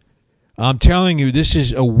 I'm telling you, this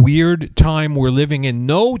is a weird time we're living in.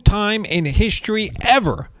 No time in history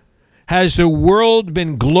ever has the world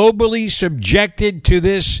been globally subjected to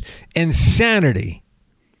this insanity.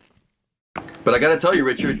 But I got to tell you,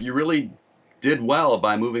 Richard, you really did well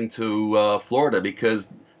by moving to Florida, because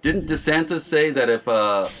didn't DeSantis say that if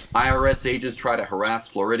IRS agents try to harass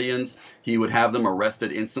Floridians, he would have them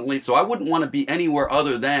arrested instantly? So I wouldn't want to be anywhere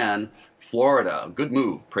other than Florida. Good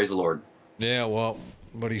move. Praise the Lord. Yeah, well,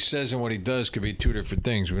 what he says and what he does could be two different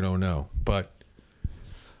things. We don't know. But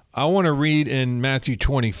I want to read in Matthew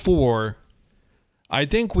 24. I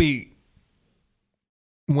think we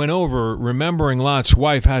went over remembering Lot's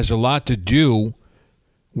wife has a lot to do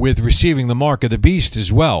with receiving the mark of the beast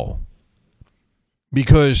as well.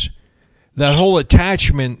 Because that whole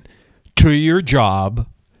attachment to your job,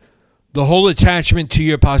 the whole attachment to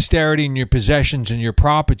your posterity and your possessions and your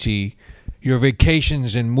property, your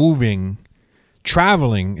vacations and moving,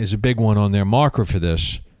 traveling is a big one on their marker for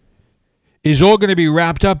this, is all going to be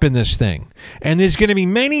wrapped up in this thing. And there's going to be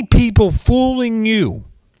many people fooling you,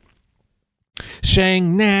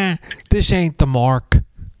 saying, nah, this ain't the mark.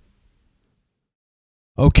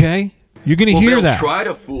 Okay? You're going to hear they'll that. Try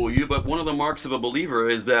to fool you, but one of the marks of a believer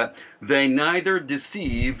is that they neither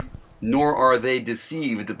deceive nor are they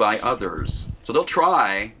deceived by others. So they'll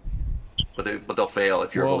try, but they'll fail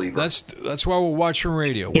if you're a believer. That's why we're watching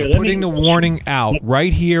radio. Yeah, We're putting the warning out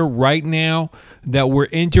right here, right now, that we're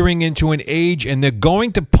entering into an age and they're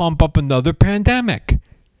going to pump up another pandemic.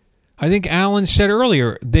 I think Alan said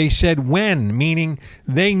earlier, they said when, meaning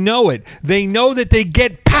they know it. They know that they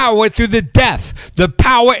get power through the death. The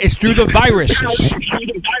power is through the viruses.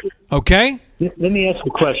 Okay? Let me ask a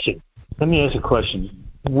question.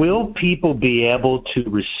 Will people be able to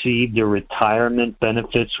receive their retirement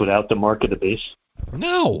benefits without the mark of the beast?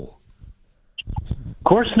 No. Of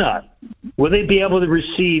course not. Will they be able to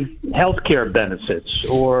receive health care benefits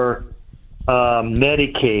or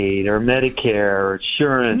Medicaid or Medicare or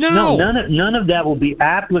insurance? No. None of that will be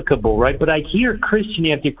applicable, right? But I hear Christian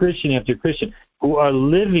after Christian after Christian who are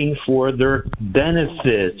living for their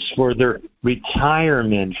benefits, for their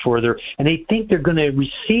retirement, and they think they're going to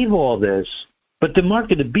receive all this. But the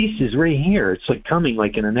mark of the beast is right here. It's like coming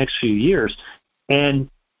like in the next few years. And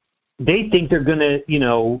they think they're going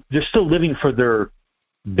to, they're still living for their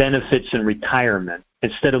benefits and retirement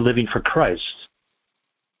instead of living for Christ,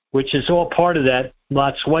 which is all part of that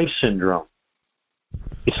Lot's wife syndrome.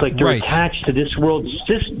 It's like they're attached to this world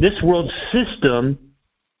system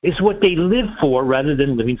is what they live for rather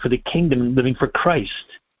than living for the kingdom and living for Christ.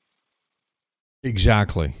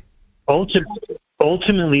 Exactly.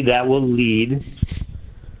 Ultimately, that will lead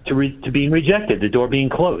to being rejected, the door being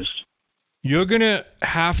closed. You're going to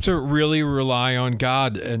have to really rely on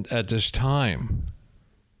God at this time.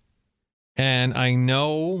 And I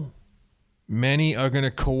know many are going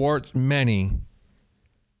to cohort many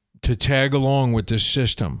to tag along with this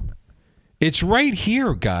system. It's right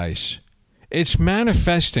here, guys. It's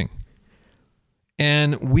manifesting.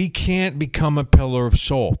 And we can't become a pillar of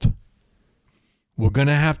salt. We're going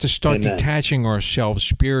to have to start detaching ourselves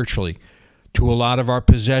spiritually to a lot of our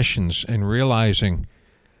possessions and realizing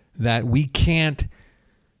that we can't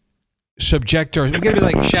subject ourselves. We're going to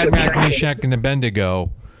be like Shadrach, Meshach, and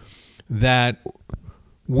Abednego that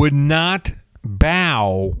would not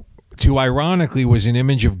bow to, ironically, was an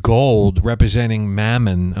image of gold representing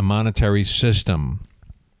mammon, a monetary system.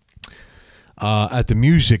 At the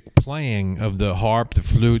music playing of the harp, the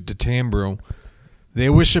flute, the timbrel, they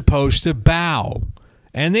were supposed to bow,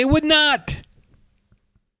 and they would not.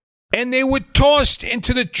 And they were tossed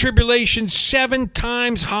into the tribulation 7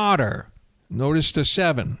 times harder. Notice the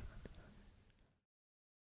 7.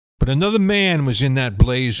 But another man was in that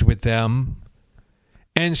blaze with them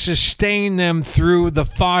and sustained them through the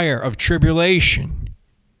fire of tribulation.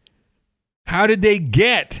 How did they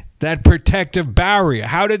get that protective barrier?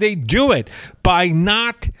 How did they do it? By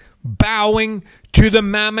not bowing to the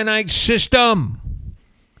Mammonite system.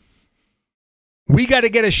 We got to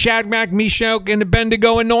get a Shadrach, Meshach, and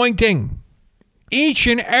Abednego anointing. Each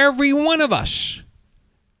and every one of us.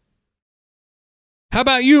 How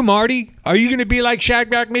about you, Marty? Are you going to be like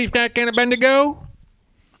Shadrach, Meshach, and Abednego?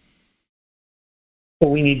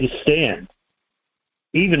 Well, we need to stand.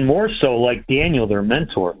 Even more so like Daniel, their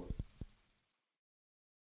mentor.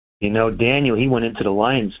 Daniel, he went into the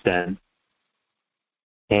lion's den,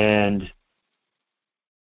 and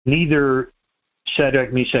neither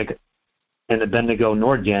Shadrach, Meshach, and Abednego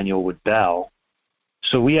nor Daniel would bow.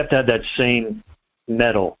 So we have to have that same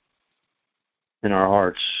mettle in our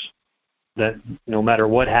hearts, that no matter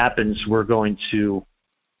what happens, we're going to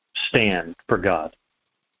stand for God.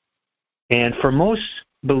 And for most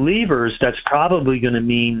believers, that's probably going to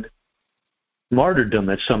mean martyrdom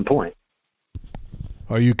at some point.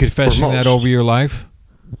 Are you confessing that over your life?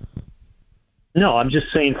 No, I'm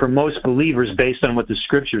just saying for most believers, based on what the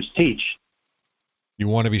scriptures teach, you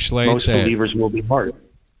want to be slayed? Most believers will be martyred.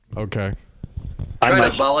 Okay. Try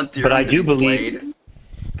to volunteer, but I do believe.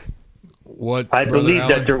 I believe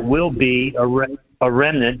that there will be a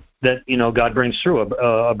remnant that God brings through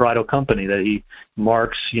a bridal company that He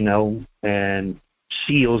marks, and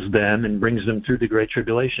seals them and brings them through the great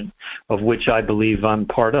tribulation, of which I believe I'm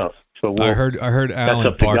part of. So I heard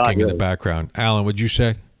Alan barking in the background. Alan, what'd you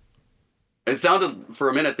say? It sounded for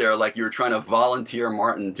a minute there like you were trying to volunteer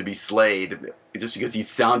Martin to be slayed, just because he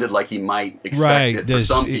sounded like he might expect it for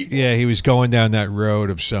some people. Yeah, he was going down that road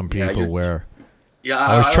of some people where Yeah,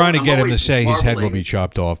 I was trying to I'm get him to always say his head will marveling. be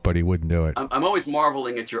chopped off, but he wouldn't do it. I'm always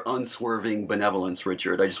marveling at your unswerving benevolence,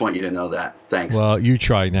 Richard. I just want you to know that. Thanks. Well, you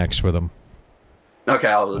try next with him. Okay,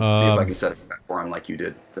 I'll see if I can set it back for him like you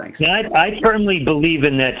did. Thanks. Yeah, I firmly believe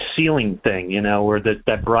in that sealing thing, where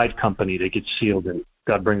that bride company that gets sealed and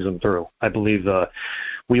God brings them through. I believe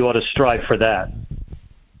we ought to strive for that.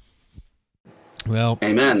 Well,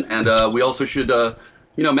 Amen. And we also should,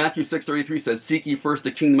 Matthew 6:33 says, "Seek ye first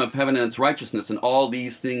the kingdom of heaven and its righteousness, and all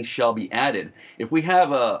these things shall be added." If we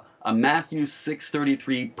have a Matthew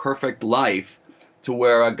 6:33 perfect life, to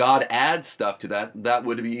where God adds stuff to that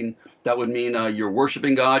would mean you're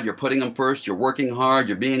worshiping God, you're putting Him first, you're working hard,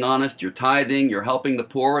 you're being honest, you're tithing, you're helping the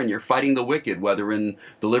poor, and you're fighting the wicked, whether in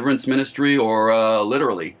deliverance ministry or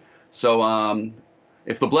literally. So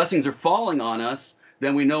if the blessings are falling on us,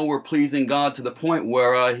 then we know we're pleasing God to the point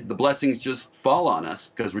where the blessings just fall on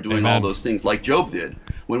us because we're doing Amen. all those things like Job did.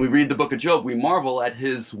 When we read the book of Job, we marvel at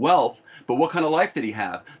his wealth. But what kind of life did he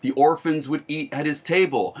have? The orphans would eat at his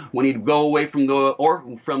table. When he'd go away from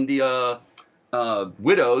the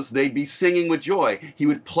widows, they'd be singing with joy. He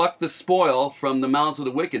would pluck the spoil from the mouths of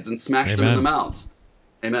the wicked and smash them in the mouths.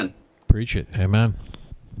 Amen. Preach it. Amen.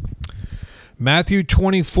 Matthew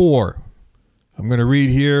 24. I'm going to read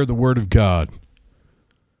here the word of God.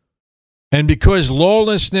 "And because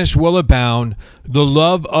lawlessness will abound, the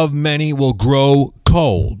love of many will grow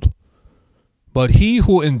cold. But he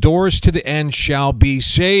who endures to the end shall be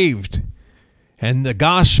saved. And the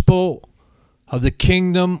gospel of the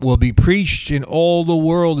kingdom will be preached in all the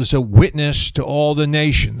world as a witness to all the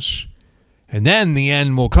nations. And then the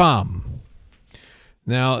end will come."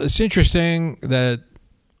 Now, it's interesting that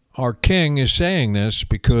our king is saying this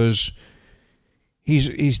because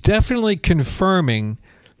he's definitely confirming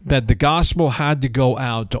that the gospel had to go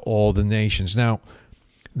out to all the nations. Now,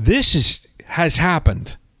 this has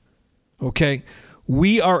happened. Okay,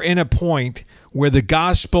 we are in a point where the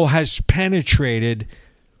gospel has penetrated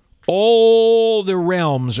all the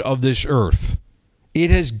realms of this earth.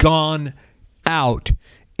 It has gone out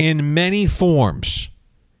in many forms.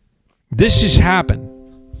 This has happened.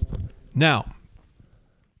 Now,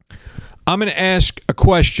 I'm going to ask a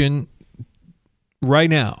question right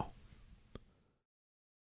now.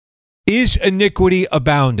 Is iniquity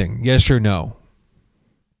abounding? Yes or no?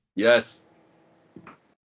 Yes.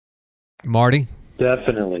 Marty?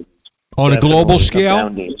 Definitely. On a global scale?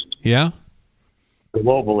 Abounding. Yeah?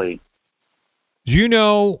 Globally. Do you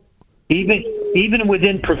know... Even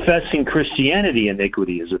within professing Christianity,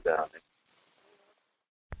 iniquity is abounding.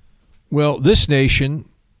 Well, this nation,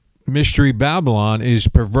 Mystery Babylon, is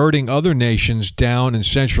perverting other nations down in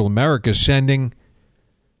Central America, sending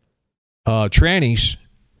trannies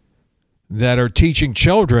that are teaching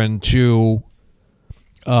children to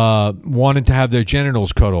wanting to have their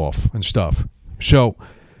genitals cut off and stuff. So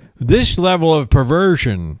this level of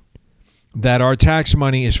perversion that our tax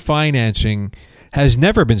money is financing has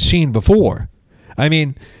never been seen before. I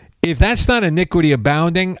mean, if that's not iniquity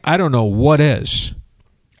abounding, I don't know what is.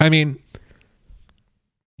 I mean,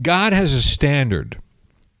 God has a standard.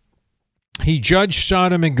 He judged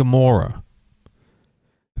Sodom and Gomorrah.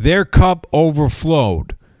 Their cup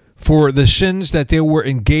overflowed for the sins that they were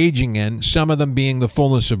engaging in, some of them being the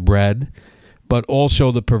fullness of bread, but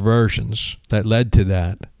also the perversions that led to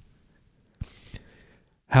that.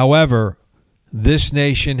 However, this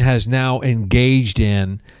nation has now engaged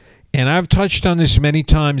in, and I've touched on this many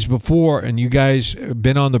times before, and you guys have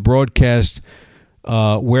been on the broadcast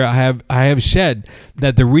where I have said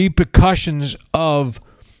that the repercussions of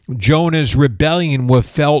Jonah's rebellion were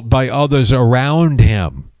felt by others around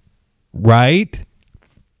him, right?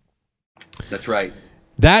 That's right.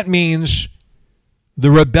 That means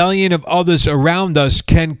the rebellion of others around us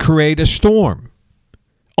can create a storm.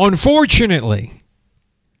 Unfortunately,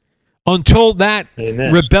 until that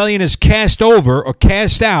rebellion is cast over or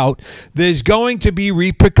cast out, there's going to be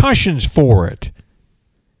repercussions for it.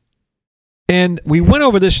 And we went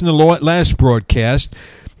over this in the last broadcast,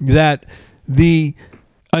 that the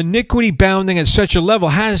iniquity bounding at such a level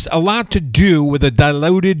has a lot to do with a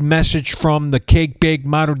diluted message from the cake-baked,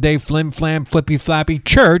 modern-day, flim-flam, flippy-flappy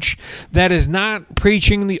church that is not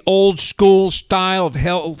preaching the old-school style of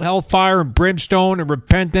hellfire and brimstone and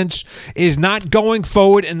repentance, is not going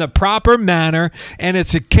forward in the proper manner, and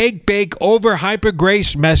it's a cake-baked,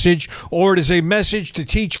 over-hyper-grace message, or it is a message to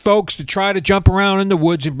teach folks to try to jump around in the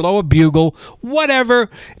woods and blow a bugle, whatever.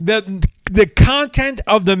 The content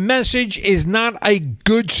of the message is not a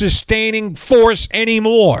good sustaining force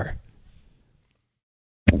anymore.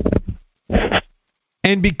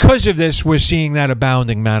 And because of this, we're seeing that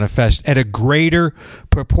abounding manifest at a greater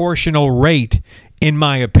proportional rate, in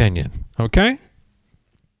my opinion. Okay?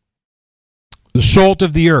 The salt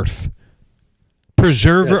of the earth.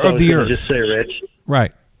 Preserver That's what I of was the gonna earth. Just say, Rich.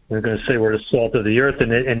 Right. They're going to say we're the salt of the earth,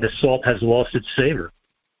 and the salt has lost its savor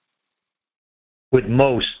with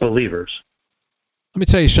most believers. Let me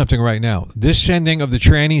tell you something right now. This sending of the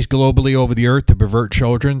trannies globally over the earth to pervert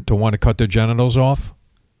children, to want to cut their genitals off,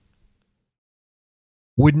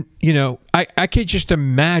 wouldn't, I could just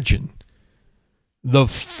imagine the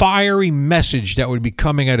fiery message that would be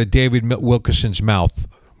coming out of David Wilkerson's mouth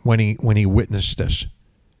when he witnessed this.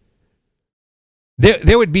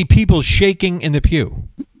 There would be people shaking in the pew.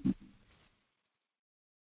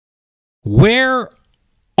 Where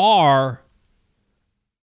are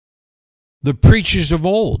the preachers of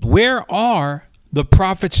old? Where are the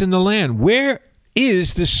prophets in the land? Where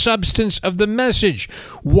is the substance of the message?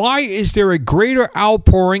 Why is there a greater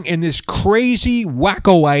outpouring in this crazy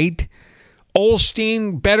wackoite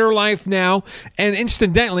Olstein Better Life Now? And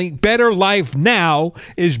incidentally, Better Life Now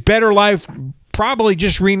is Better Life. Probably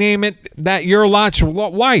just rename it that You're Lot's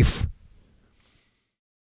Wife.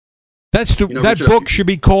 That book should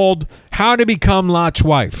be called How to Become Lot's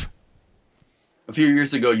Wife. A few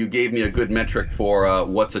years ago, you gave me a good metric for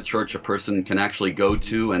what's a church a person can actually go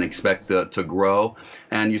to and expect to grow.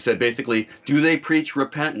 And you said basically, do they preach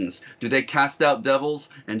repentance? Do they cast out devils?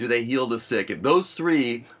 And do they heal the sick? If those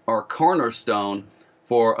three are cornerstone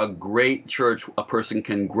for a great church a person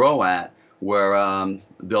can grow at, where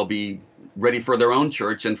they'll be ready for their own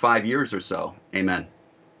church in 5 years or so. Amen.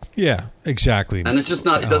 Yeah, exactly. And it's just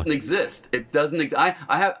not. It doesn't exist. It doesn't. I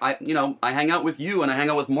hang out with you and I hang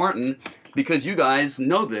out with Martin because you guys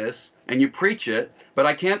know this and you preach it. But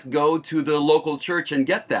I can't go to the local church and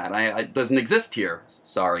get that. It doesn't exist here.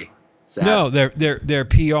 Sorry. Sad. No, they're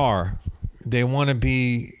PR. They want to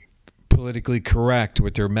be politically correct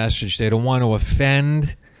with their message. They don't want to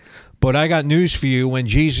offend. But I got news for you. When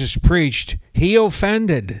Jesus preached, he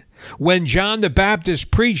offended. When John the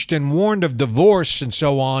Baptist preached and warned of divorce and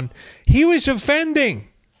so on, he was offending.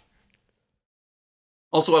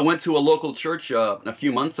 Also, I went to a local church a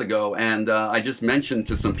few months ago, and I just mentioned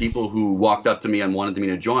to some people who walked up to me and wanted me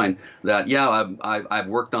to join that, yeah, I've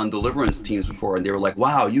worked on deliverance teams before, and they were like,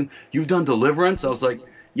 wow, you've done deliverance? I was like,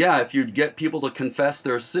 yeah, if you get people to confess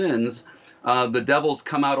their sins, the devils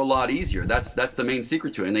come out a lot easier. That's the main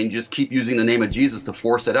secret to it. And then you just keep using the name of Jesus to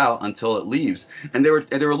force it out until it leaves. And they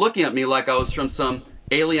were looking at me like I was from some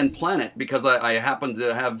alien planet because I happened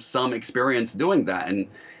to have some experience doing that. And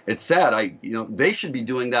it's sad. They should be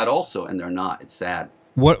doing that also, and they're not. It's sad.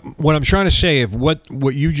 What I'm trying to say, if what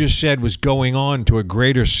you just said was going on to a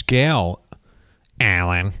greater scale,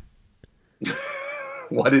 Alan.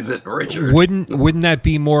 What is it, Richard? Wouldn't that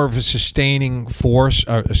be more of a sustaining force,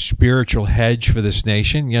 a spiritual hedge for this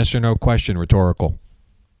nation? Yes or no question, rhetorical.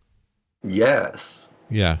 Yes.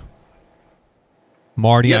 Yeah.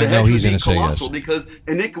 Marty, I know he's going to say yes. Because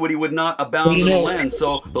iniquity would not abound in the land,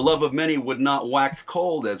 so the love of many would not wax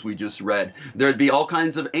cold, as we just read. There'd be all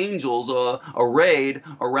kinds of angels arrayed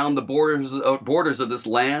around the borders of this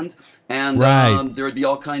land, and there would be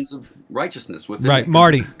all kinds of righteousness within it. Right,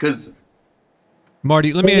 Marty.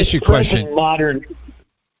 Marty, let me ask you a question.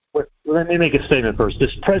 Let me make a statement first.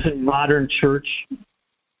 This present modern church,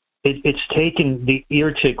 it's taken the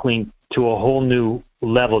ear tickling to a whole new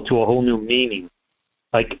level, to a whole new meaning.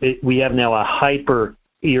 We have now a hyper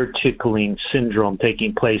ear tickling syndrome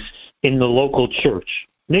taking place in the local church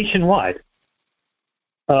nationwide.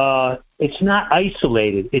 It's not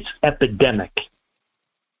isolated; it's epidemic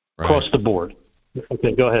across the board.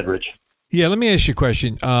 Okay, go ahead, Rich. Yeah, let me ask you a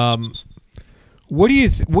question. What do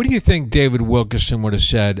you think David Wilkerson would have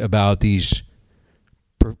said about these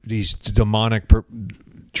demonic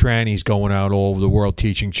trannies going out all over the world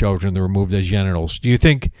teaching children to remove their genitals? Do you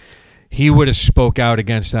think he would have spoke out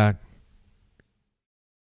against that?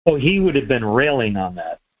 Oh, he would have been railing on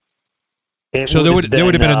that. So there would have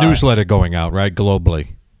been a newsletter going out, right, globally?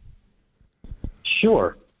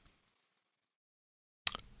 Sure.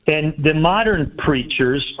 And the modern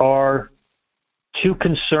preachers are too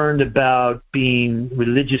concerned about being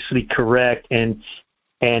religiously correct and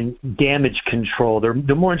damage control. They're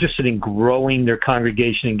more interested in growing their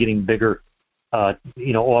congregation and getting bigger,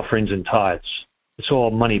 offerings and tithes. It's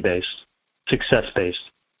all money based, success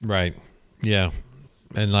based. Right. Yeah.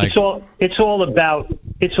 And it's all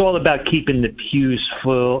about keeping the pews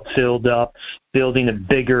filled up, building a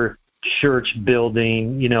bigger church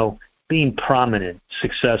building. Being prominent,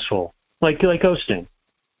 successful, like Osteen.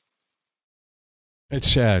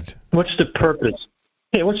 It's sad. What's the purpose?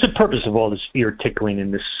 Yeah, what's the purpose of all this ear tickling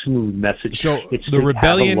and this smooth message? So the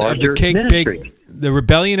rebellion of the cake bake, the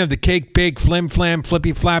rebellion of the cake bake, flim flam,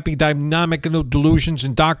 flippy flappy, dynamic delusions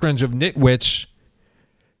and doctrines of nitwits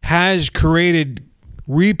has created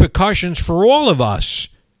repercussions for all of us.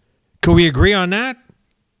 Can we agree on that?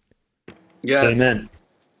 Yes. Amen.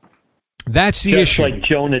 That's the Just issue. like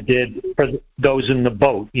Jonah did for those in the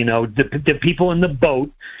boat. You know, the people in the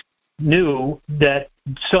boat knew that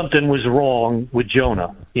something was wrong with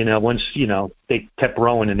Jonah. You know, once, you know, they kept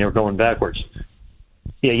rowing and they were going backwards.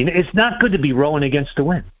 Yeah, you know, it's not good to be rowing against the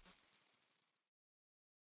wind.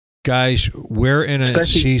 Guys, we're in a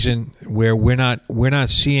season where we're not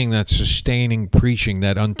seeing that sustaining preaching,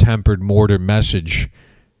 that untempered mortar message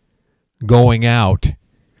going out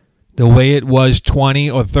the way it was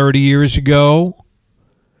 20 or 30 years ago.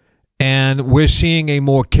 And we're seeing a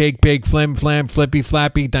more cake, bake, flim, flam, flippy,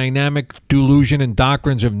 flappy, dynamic delusion and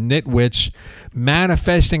doctrines of nitwits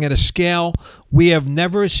manifesting at a scale we have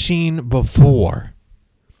never seen before.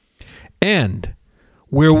 And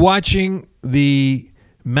we're watching the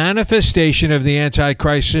manifestation of the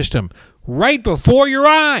Antichrist system right before your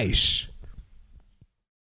eyes.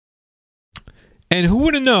 And who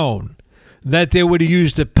would have known that they would have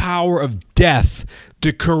used the power of death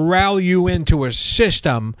to corral you into a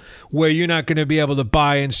system where you're not going to be able to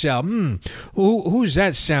buy and sell? Who's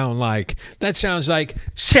that sound like? That sounds like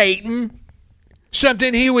Satan.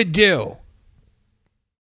 Something he would do.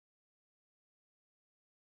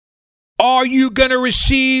 Are you going to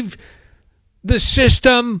receive the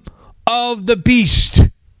system of the beast,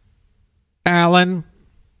 Alan?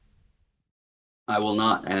 I will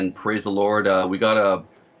not, and praise the Lord. We got a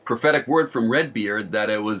prophetic word from Redbeard that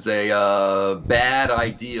it was a bad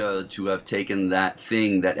idea to have taken that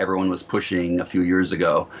thing that everyone was pushing a few years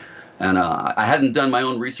ago. And I hadn't done my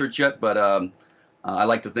own research yet, but I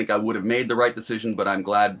like to think I would have made the right decision, but I'm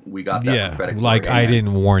glad we got that prophetic word. Like I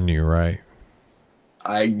didn't warn you, right?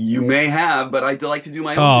 You may have, but I like to do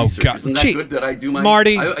my own research. God. Isn't that good that I do my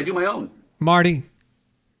Marty, I do my own. Marty,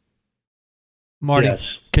 Yes.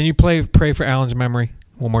 Can you pray for Alan's memory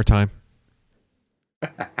one more time?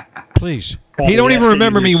 Please. He don't even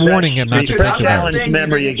remember me warning him not to Refresh talk about Alan's it.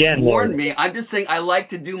 memory again, Warn Lord. me. I'm just saying I like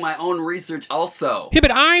to do my own research also. Yeah, but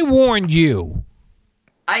I warned you.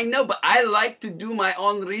 I know, but I like to do my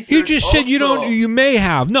own research. You just said you also. don't. You may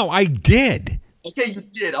have. No, I did. Okay, you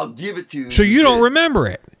did. I'll give it to you. So you don't remember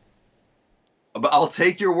it. But I'll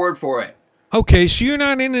take your word for it. Okay, so you're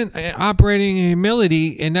not operating in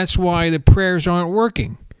humility, and that's why the prayers aren't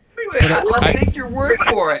working. Wait, I'll take your word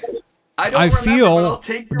for it. I feel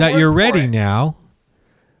that you're ready now.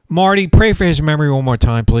 Marty, pray for his memory one more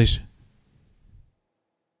time, please.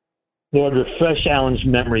 Lord, refresh Alan's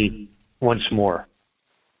memory once more.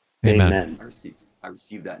 Amen. I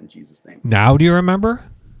received that in Jesus' name. Now do you remember?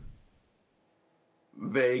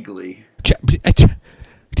 Vaguely.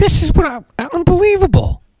 This is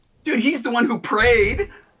unbelievable. Dude, he's the one who prayed.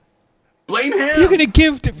 Blame him. You're going to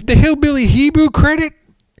give the hillbilly Hebrew credit?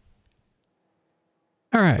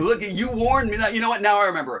 All right. Look, you warned me that. You know what? Now I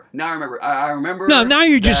remember. I remember. No, now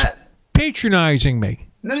you're just that. patronizing me.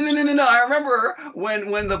 No. I remember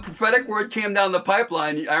when the prophetic word came down the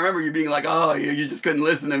pipeline. I remember you being like, "Oh, you just couldn't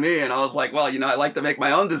listen to me," and I was like, "Well, I like to make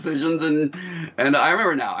my own decisions." And I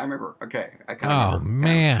remember now. I remember. Okay, I kind of. Oh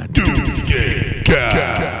man, Doomsday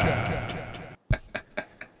God.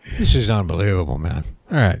 This is unbelievable, man.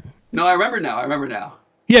 All right. No, I remember now.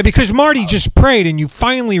 Yeah, because Marty just prayed, and you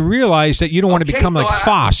finally realized that you don't want to become so like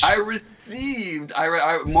Foss. I received.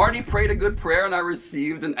 Marty prayed a good prayer, and I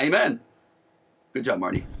received an amen. Good job,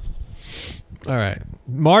 Marty. All right,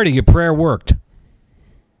 Marty, your prayer worked.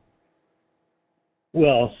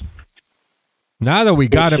 Well, Now that we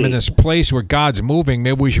got We'll him in see. this place where God's moving,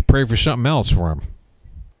 maybe we should pray for something else for him.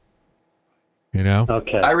 You know?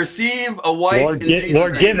 okay. I receive a wife Lord, in Jesus'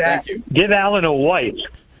 name. Thank you. give Alan a wife.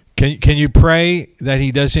 Can you pray that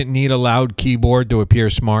he doesn't need a loud keyboard to appear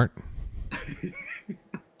smart?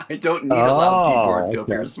 I don't need a loud Oh, keyboard to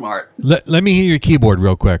okay. appear smart. Let me hear your keyboard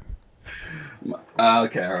real quick.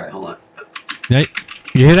 Okay, all right, hold on. Hey,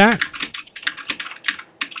 you hear that?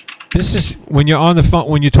 This is when you're on the phone,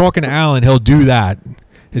 when you're talking to Alan, he'll do that.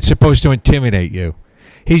 It's supposed to intimidate you.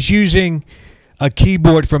 He's using a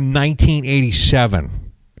keyboard from 1987.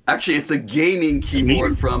 Actually, it's a gaming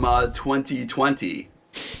keyboard from 2020.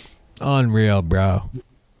 Unreal, bro.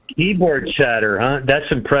 Keyboard chatter, huh? That's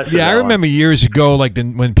impressive. Yeah, I Alan. remember years ago, like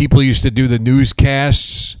when people used to do the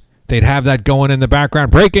newscasts, they'd have that going in the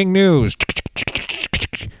background. Breaking news.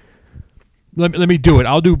 Let me do it.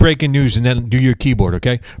 I'll do breaking news and then do your keyboard,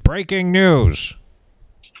 okay? Breaking news.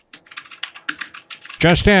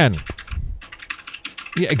 Just in.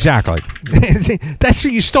 Yeah, exactly. That's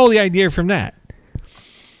you stole the idea from that.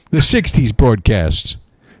 The 60s broadcasts.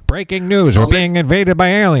 Breaking news. We're being invaded by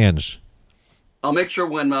aliens. I'll make sure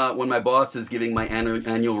when my boss is giving my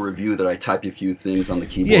annual review that I type a few things on the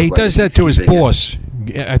keyboard. Yeah, he right does as that to his he's keeping it. boss.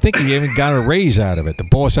 I think he even got a raise out of it. The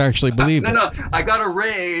boss actually believed it. No, I got a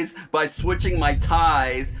raise by switching my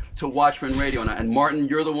tithe to Watchman Radio, and Martin,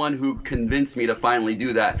 you're the one who convinced me to finally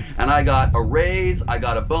do that. And I got a raise, I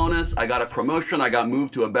got a bonus, I got a promotion, I got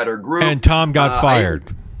moved to a better group. And Tom got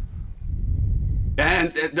fired.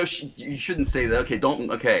 No, you shouldn't say that. Okay,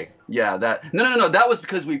 don't. Okay, yeah, that. No. That was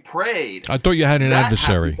because we prayed. I thought you had an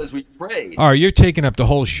adversary. Because we prayed. All right, you're taking up the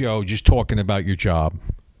whole show just talking about your job.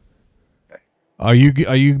 Okay. Are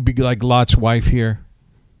you like Lot's wife here?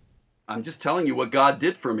 I'm just telling you what God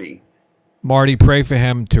did for me. Marty, pray for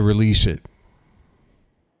him to release it.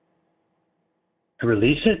 To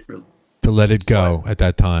release it? To let it go at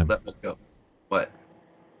that time. Let it go. What?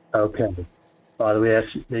 Okay. Father, we ask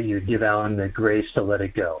that you give Alan the grace to let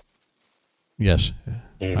it go. Yes,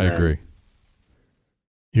 Amen. I agree.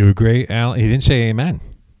 You agree, Alan? He didn't say amen.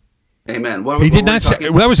 Amen. He did not say.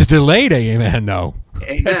 Well, that was a delayed amen, though.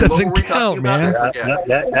 Amen. That doesn't count, man.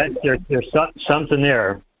 There's something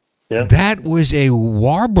there. Yeah. That was a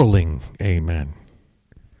warbling amen.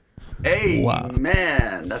 Amen. Wow.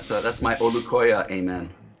 That's my Olukoya amen.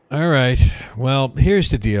 All right. Well, here's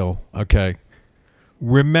the deal. Okay.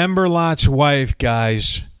 Remember Lot's wife,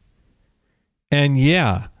 guys. And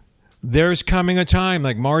yeah, there's coming a time,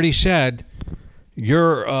 like Marty said,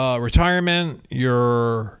 your retirement,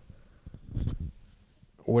 your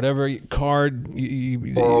whatever card,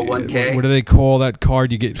 401k. What do they call that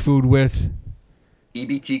card you get food with?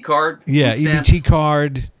 EBT card? Yeah, Food stamps? EBT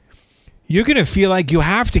card. You're going to feel like you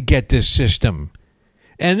have to get this system.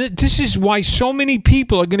 And this is why so many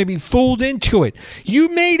people are going to be fooled into it. You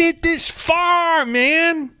made it this far,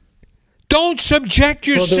 man. Don't subject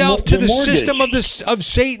yourself to the system of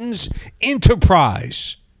Satan's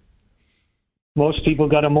enterprise. Most people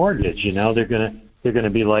got a mortgage. They're gonna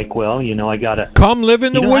be like, well, I gotta come live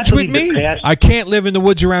in the woods with me. I can't live in the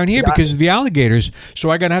woods around here because of the alligators,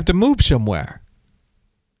 so I gotta have to move somewhere.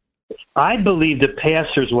 I believe that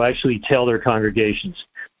pastors will actually tell their congregations,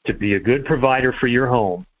 to be a good provider for your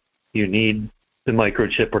home, you need the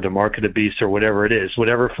microchip or the mark of the beast or whatever it is,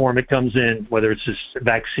 whatever form it comes in, whether it's a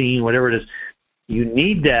vaccine, whatever it is. You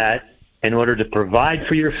need that in order to provide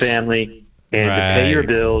for your family and to pay your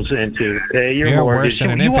bills and to pay your You're mortgage. worse than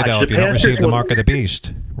an infidel if you don't receive the mark of the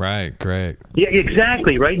beast. Right, great. Yeah,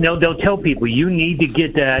 exactly, right? No, they'll tell people, you need to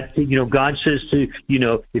get that. God says to,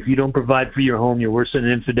 if you don't provide for your home, you're worse than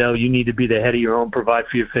an infidel. You need to be the head of your home, provide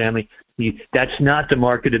for your family. That's not the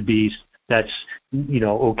mark of the beast. That's,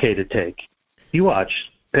 okay to take. You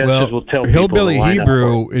watch. Pastors will tell Hillbilly people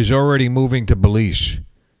Hebrew is already moving to Belize.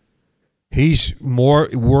 He's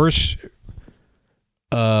worse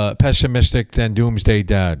pessimistic than Doomsday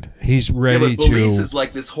Dad. He's ready but Belize is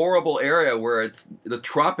like this horrible area where it's the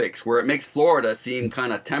tropics, where it makes Florida seem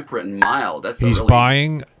kind of temperate and mild. He's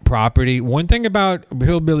buying property. One thing about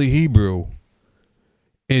Hillbilly Hebrew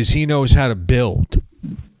is he knows how to build.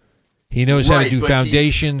 He knows how to do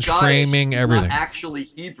foundations, framing, everything. He's not actually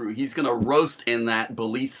Hebrew. He's going to roast in that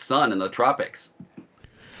Belize sun in the tropics.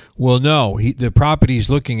 Well, no. The property he's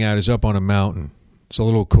looking at is up on a mountain. It's a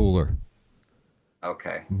little cooler.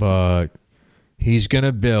 Okay. But he's going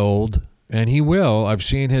to build, and he will. I've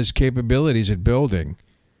seen his capabilities at building.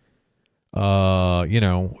 A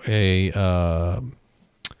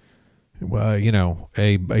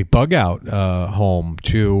bug out home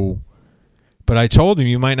to. But I told him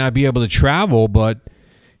you might not be able to travel, but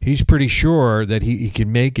he's pretty sure that he can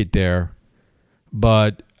make it there.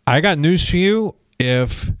 But I got news for you.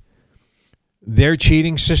 If their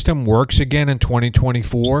cheating system works again in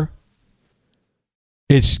 2024,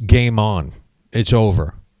 it's game on. It's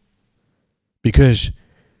over. Because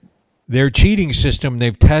their cheating system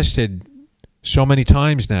they've tested so many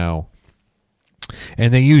times now,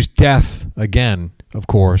 and they use death again, of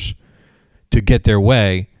course, to get their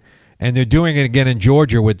way. And they're doing it again in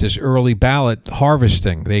Georgia with this early ballot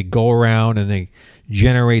harvesting. They go around and they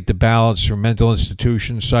generate the ballots from mental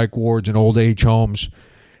institutions, psych wards, and old age homes,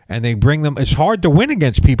 and they bring them. It's hard to win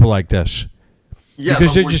against people like this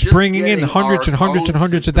because they're just bringing in hundreds and hundreds and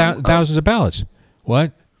hundreds of thousands of ballots.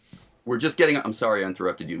 What? We're just getting. I'm sorry, I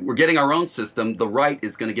interrupted you. We're getting our own system. The right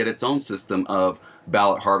is going to get its own system of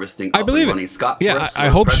ballot harvesting. I believe it. Scott, I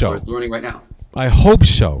hope so. Is learning right now. I hope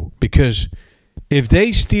so, because if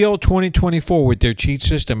they steal 2024 with their cheat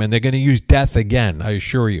system, and they're going to use death again, I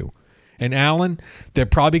assure you. And Alan, they're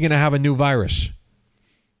probably going to have a new virus.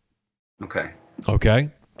 Okay.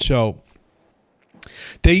 So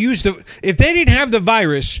they used if they didn't have the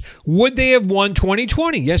virus, would they have won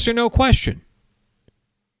 2020? Yes or no question?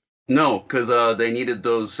 No, because they needed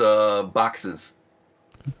those boxes.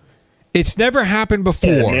 It's never happened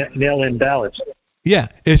before. Yeah, mail-in ballots. Yeah,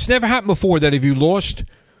 it's never happened before that if you lost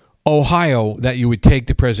Ohio that you would take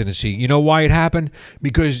the presidency. You know why it happened?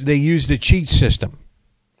 Because they used the cheat system.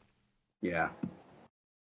 Yeah.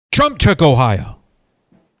 Trump took Ohio.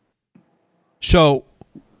 So,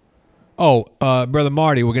 Brother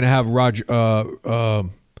Marty, we're going to have Roger. We're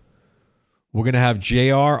going to have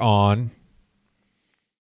JR on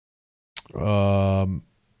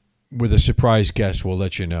with a surprise guest. We'll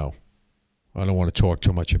let you know. I don't want to talk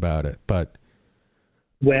too much about it, but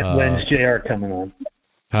When's JR coming on?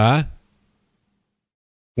 huh?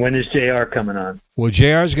 When is JR coming on? Well,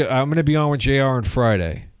 I'm going to be on with JR on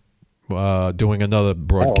Friday, doing another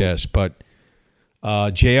broadcast. But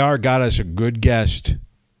JR got us a good guest.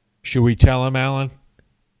 Should we tell him, Alan?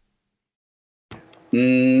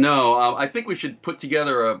 No, I think we should put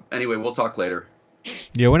together anyway, we'll talk later.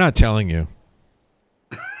 Yeah, we're not telling you.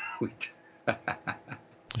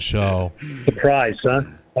 So Surprise, huh?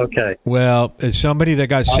 Okay. Well, it's somebody that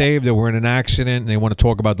got saved that were in an accident and they want to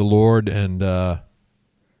talk about the Lord, and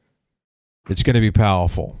it's going to be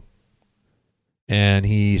powerful. And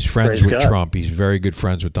he's friends Praise with God. Trump. He's very good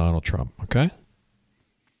friends with Donald Trump, okay?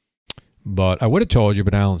 But I would have told you,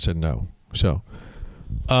 but Alan said no. So,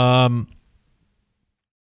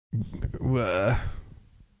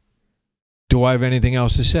 do I have anything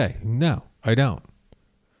else to say? No, I don't.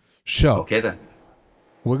 So, Okay, then.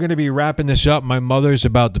 we're going to be wrapping this up. My mother's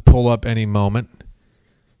about to pull up any moment.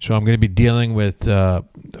 So I'm going to be dealing with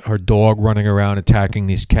her dog running around attacking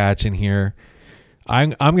these cats in here.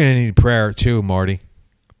 I'm going to need prayer too, Marty.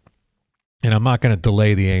 And I'm not going to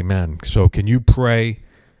delay the amen. So can you pray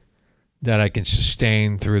that I can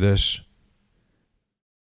sustain through this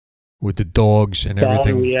with the dogs and Father,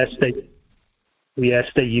 everything? we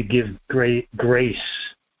ask that you give great grace,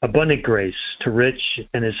 abundant grace to Rich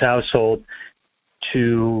and his household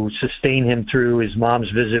to sustain him through his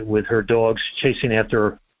mom's visit with her dogs chasing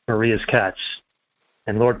after Maria's cats.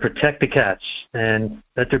 And Lord, protect the cats and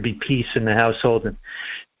let there be peace in the household, and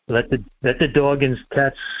let the dog and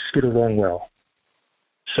cats get along well.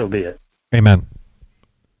 So be it. Amen.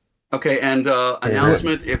 Okay, and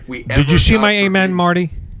announcement, if we ever... Did you see God my forbid- amen, Marty?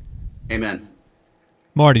 Amen.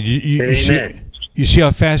 Marty, you see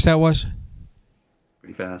how fast that was?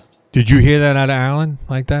 Pretty fast. Did you hear that out of Alan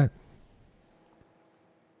like that?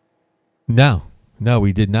 No,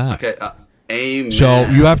 we did not. Okay, amen. So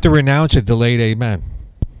you have to renounce a delayed amen.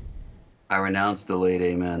 I renounce delayed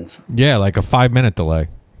amens. Yeah, like a 5-minute delay.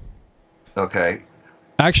 Okay.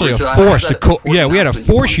 Actually, Should a I have force. that Yeah, we had to announcement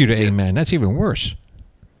force you to want to do? amen. That's even worse.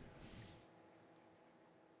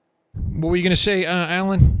 What were you going to say,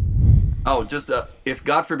 Alan? Oh, just if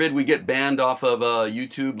God forbid we get banned off of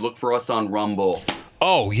YouTube, look for us on Rumble.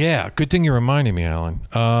 Oh, yeah. Good thing you reminded me, Alan.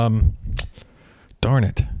 Darn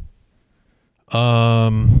it.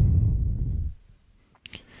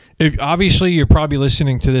 If obviously you're probably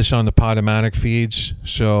listening to this on the Podomatic feeds,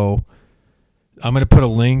 so I'm going to put a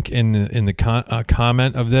link in the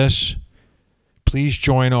comment of this. Please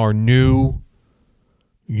join our new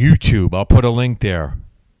YouTube. I'll put a link there.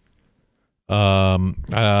 I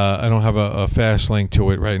don't have a fast link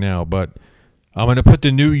to it right now, but I'm going to put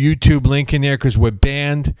the new YouTube link in there because we're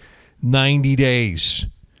banned 90 days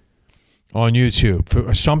on YouTube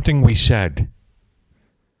for something we said.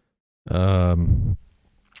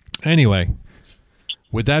 Anyway,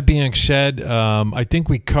 with that being said, I think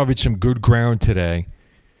we covered some good ground today.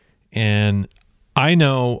 And I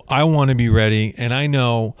know I want to be ready, and I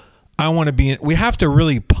know I want to be... We have to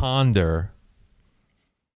really ponder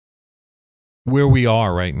where we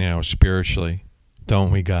are right now spiritually,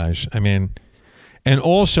 don't we, guys? I mean, and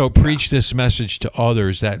also preach this message to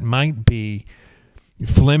others that might be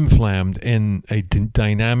flim-flammed in a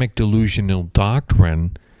dynamic delusional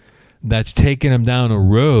doctrine that's taken them down a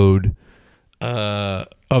road of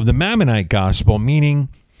the Mammonite gospel, meaning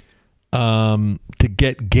to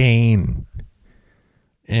get gain.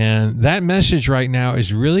 And that message right now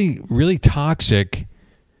is really, really toxic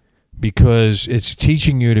because it's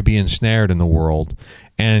teaching you to be ensnared in the world.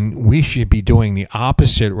 And we should be doing the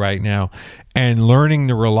opposite right now and learning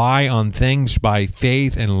to rely on things by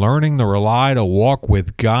faith and learning to rely to walk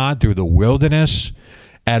with God through the wilderness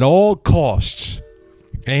at all costs.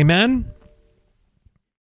 Amen?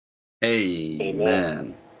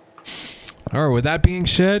 Amen. All right, with that being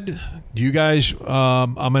said, you guys,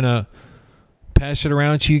 I'm going to pass it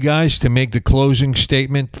around to you guys to make the closing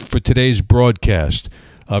statement for today's broadcast.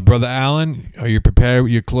 Brother Allen, are you prepared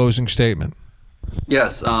with your closing statement?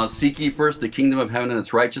 Yes. Seek ye first the kingdom of heaven and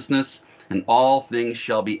its righteousness, and all things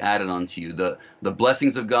shall be added unto you. The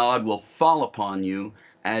blessings of God will fall upon you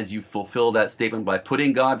as you fulfill that statement by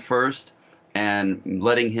putting God first and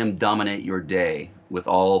letting him dominate your day with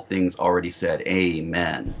all things already said.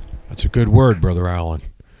 Amen. That's a good word, Brother Allen.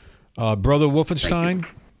 Brother Wolfenstein?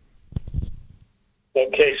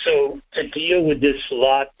 Okay, so to deal with this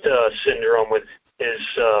Lot syndrome with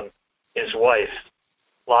his wife,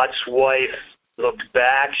 Lot's wife looked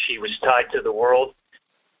back. She was tied to the world.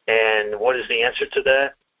 And what is the answer to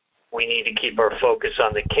that? We need to keep our focus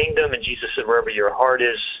on the kingdom. And Jesus said, wherever your heart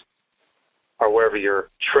is, or wherever your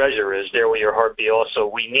treasure is, there will your heart be also.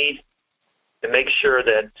 We need to make sure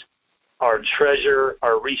that our treasure,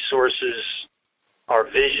 our resources, our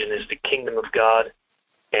vision is the kingdom of God.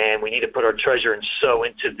 And we need to put our treasure and sow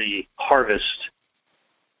into the harvest.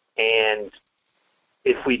 And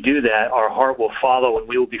if we do that, our heart will follow and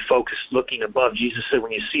we will be focused looking above. Jesus said,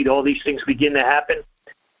 when you see all these things begin to happen,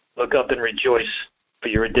 look up and rejoice, for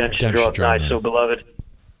your redemption draweth nigh. So, beloved,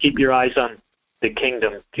 keep your eyes on the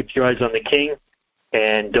kingdom. Keep your eyes on the King,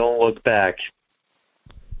 and don't look back.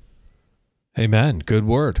 Amen. Good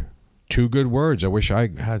word. 2 good words. I wish I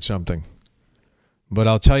had something. But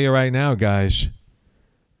I'll tell you right now, guys,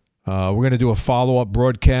 we're going to do a follow-up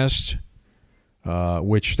broadcast,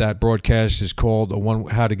 which that broadcast is called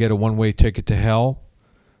How to Get a One-Way Ticket to Hell.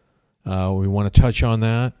 We want to touch on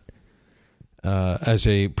that as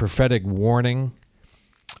a prophetic warning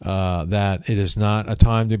that it is not a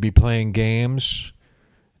time to be playing games.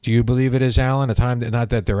 Do you believe it is, Alan? A time that, not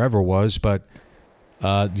that there ever was, but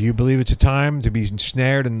do you believe it's a time to be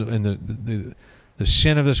ensnared in the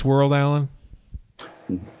sin of this world, Alan?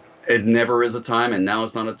 It never is a time, and now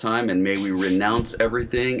is not a time, and may we renounce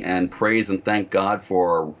everything and praise and thank God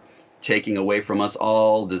for taking away from us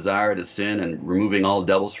all desire to sin and removing all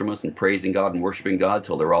devils from us and praising God and worshiping God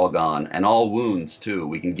till they're all gone. And all wounds, too.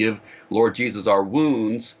 We can give Lord Jesus our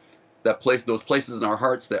wounds, those places in our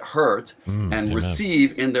hearts that hurt, and amen.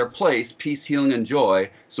 receive in their place peace, healing, and joy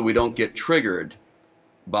so we don't get triggered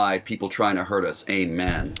by people trying to hurt us.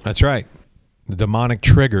 Amen. That's right. The demonic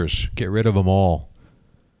triggers, get rid of them all.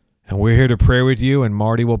 And we're here to pray with you, and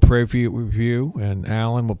Marty will pray for you, and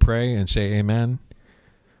Alan will pray and say amen.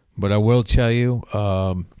 But I will tell you,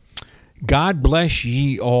 God bless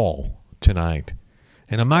ye all tonight.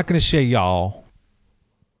 And I'm not going to say y'all,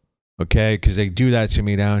 okay, because they do that to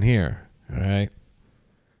me down here, all right?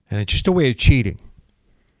 And it's just a way of cheating,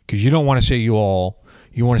 because you don't want to say you all,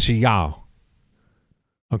 you want to say y'all.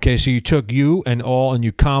 Okay, so you took you and all and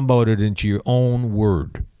you comboed it into your own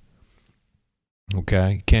word.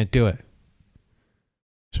 Okay, you can't do it.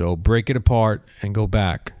 So break it apart and go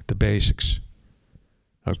back to basics.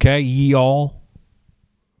 Okay, ye all.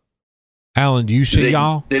 Alan, do you say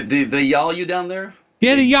y'all? They y'all you down there?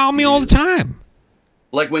 Yeah, they y'all me all the time.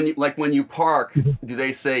 Like when you park, do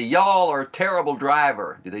they say y'all are a terrible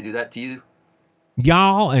driver? Do they do that to you?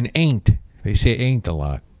 Y'all and ain't. They say ain't a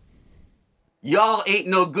lot. Y'all ain't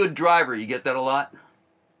no good driver. You get that a lot?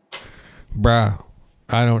 Bro,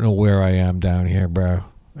 I don't know where I am down here, bro.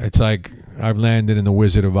 It's like I've landed in the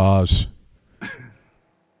Wizard of Oz.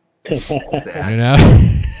 You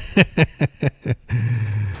know?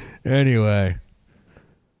 Anyway.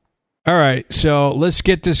 All right, so let's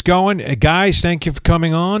get this going. Guys, thank you for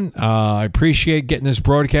coming on. I appreciate getting this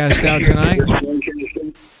broadcast out tonight.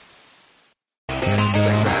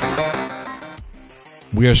 And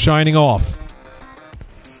we are signing off.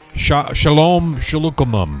 Shalom,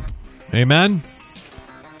 shalukamum. Amen?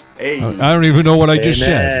 Hey. I don't even know what I just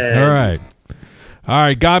said. All right. All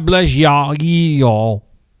right, God bless y'all.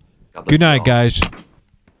 Good night, guys.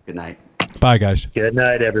 Good night. Bye, guys. Good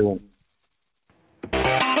night, everyone.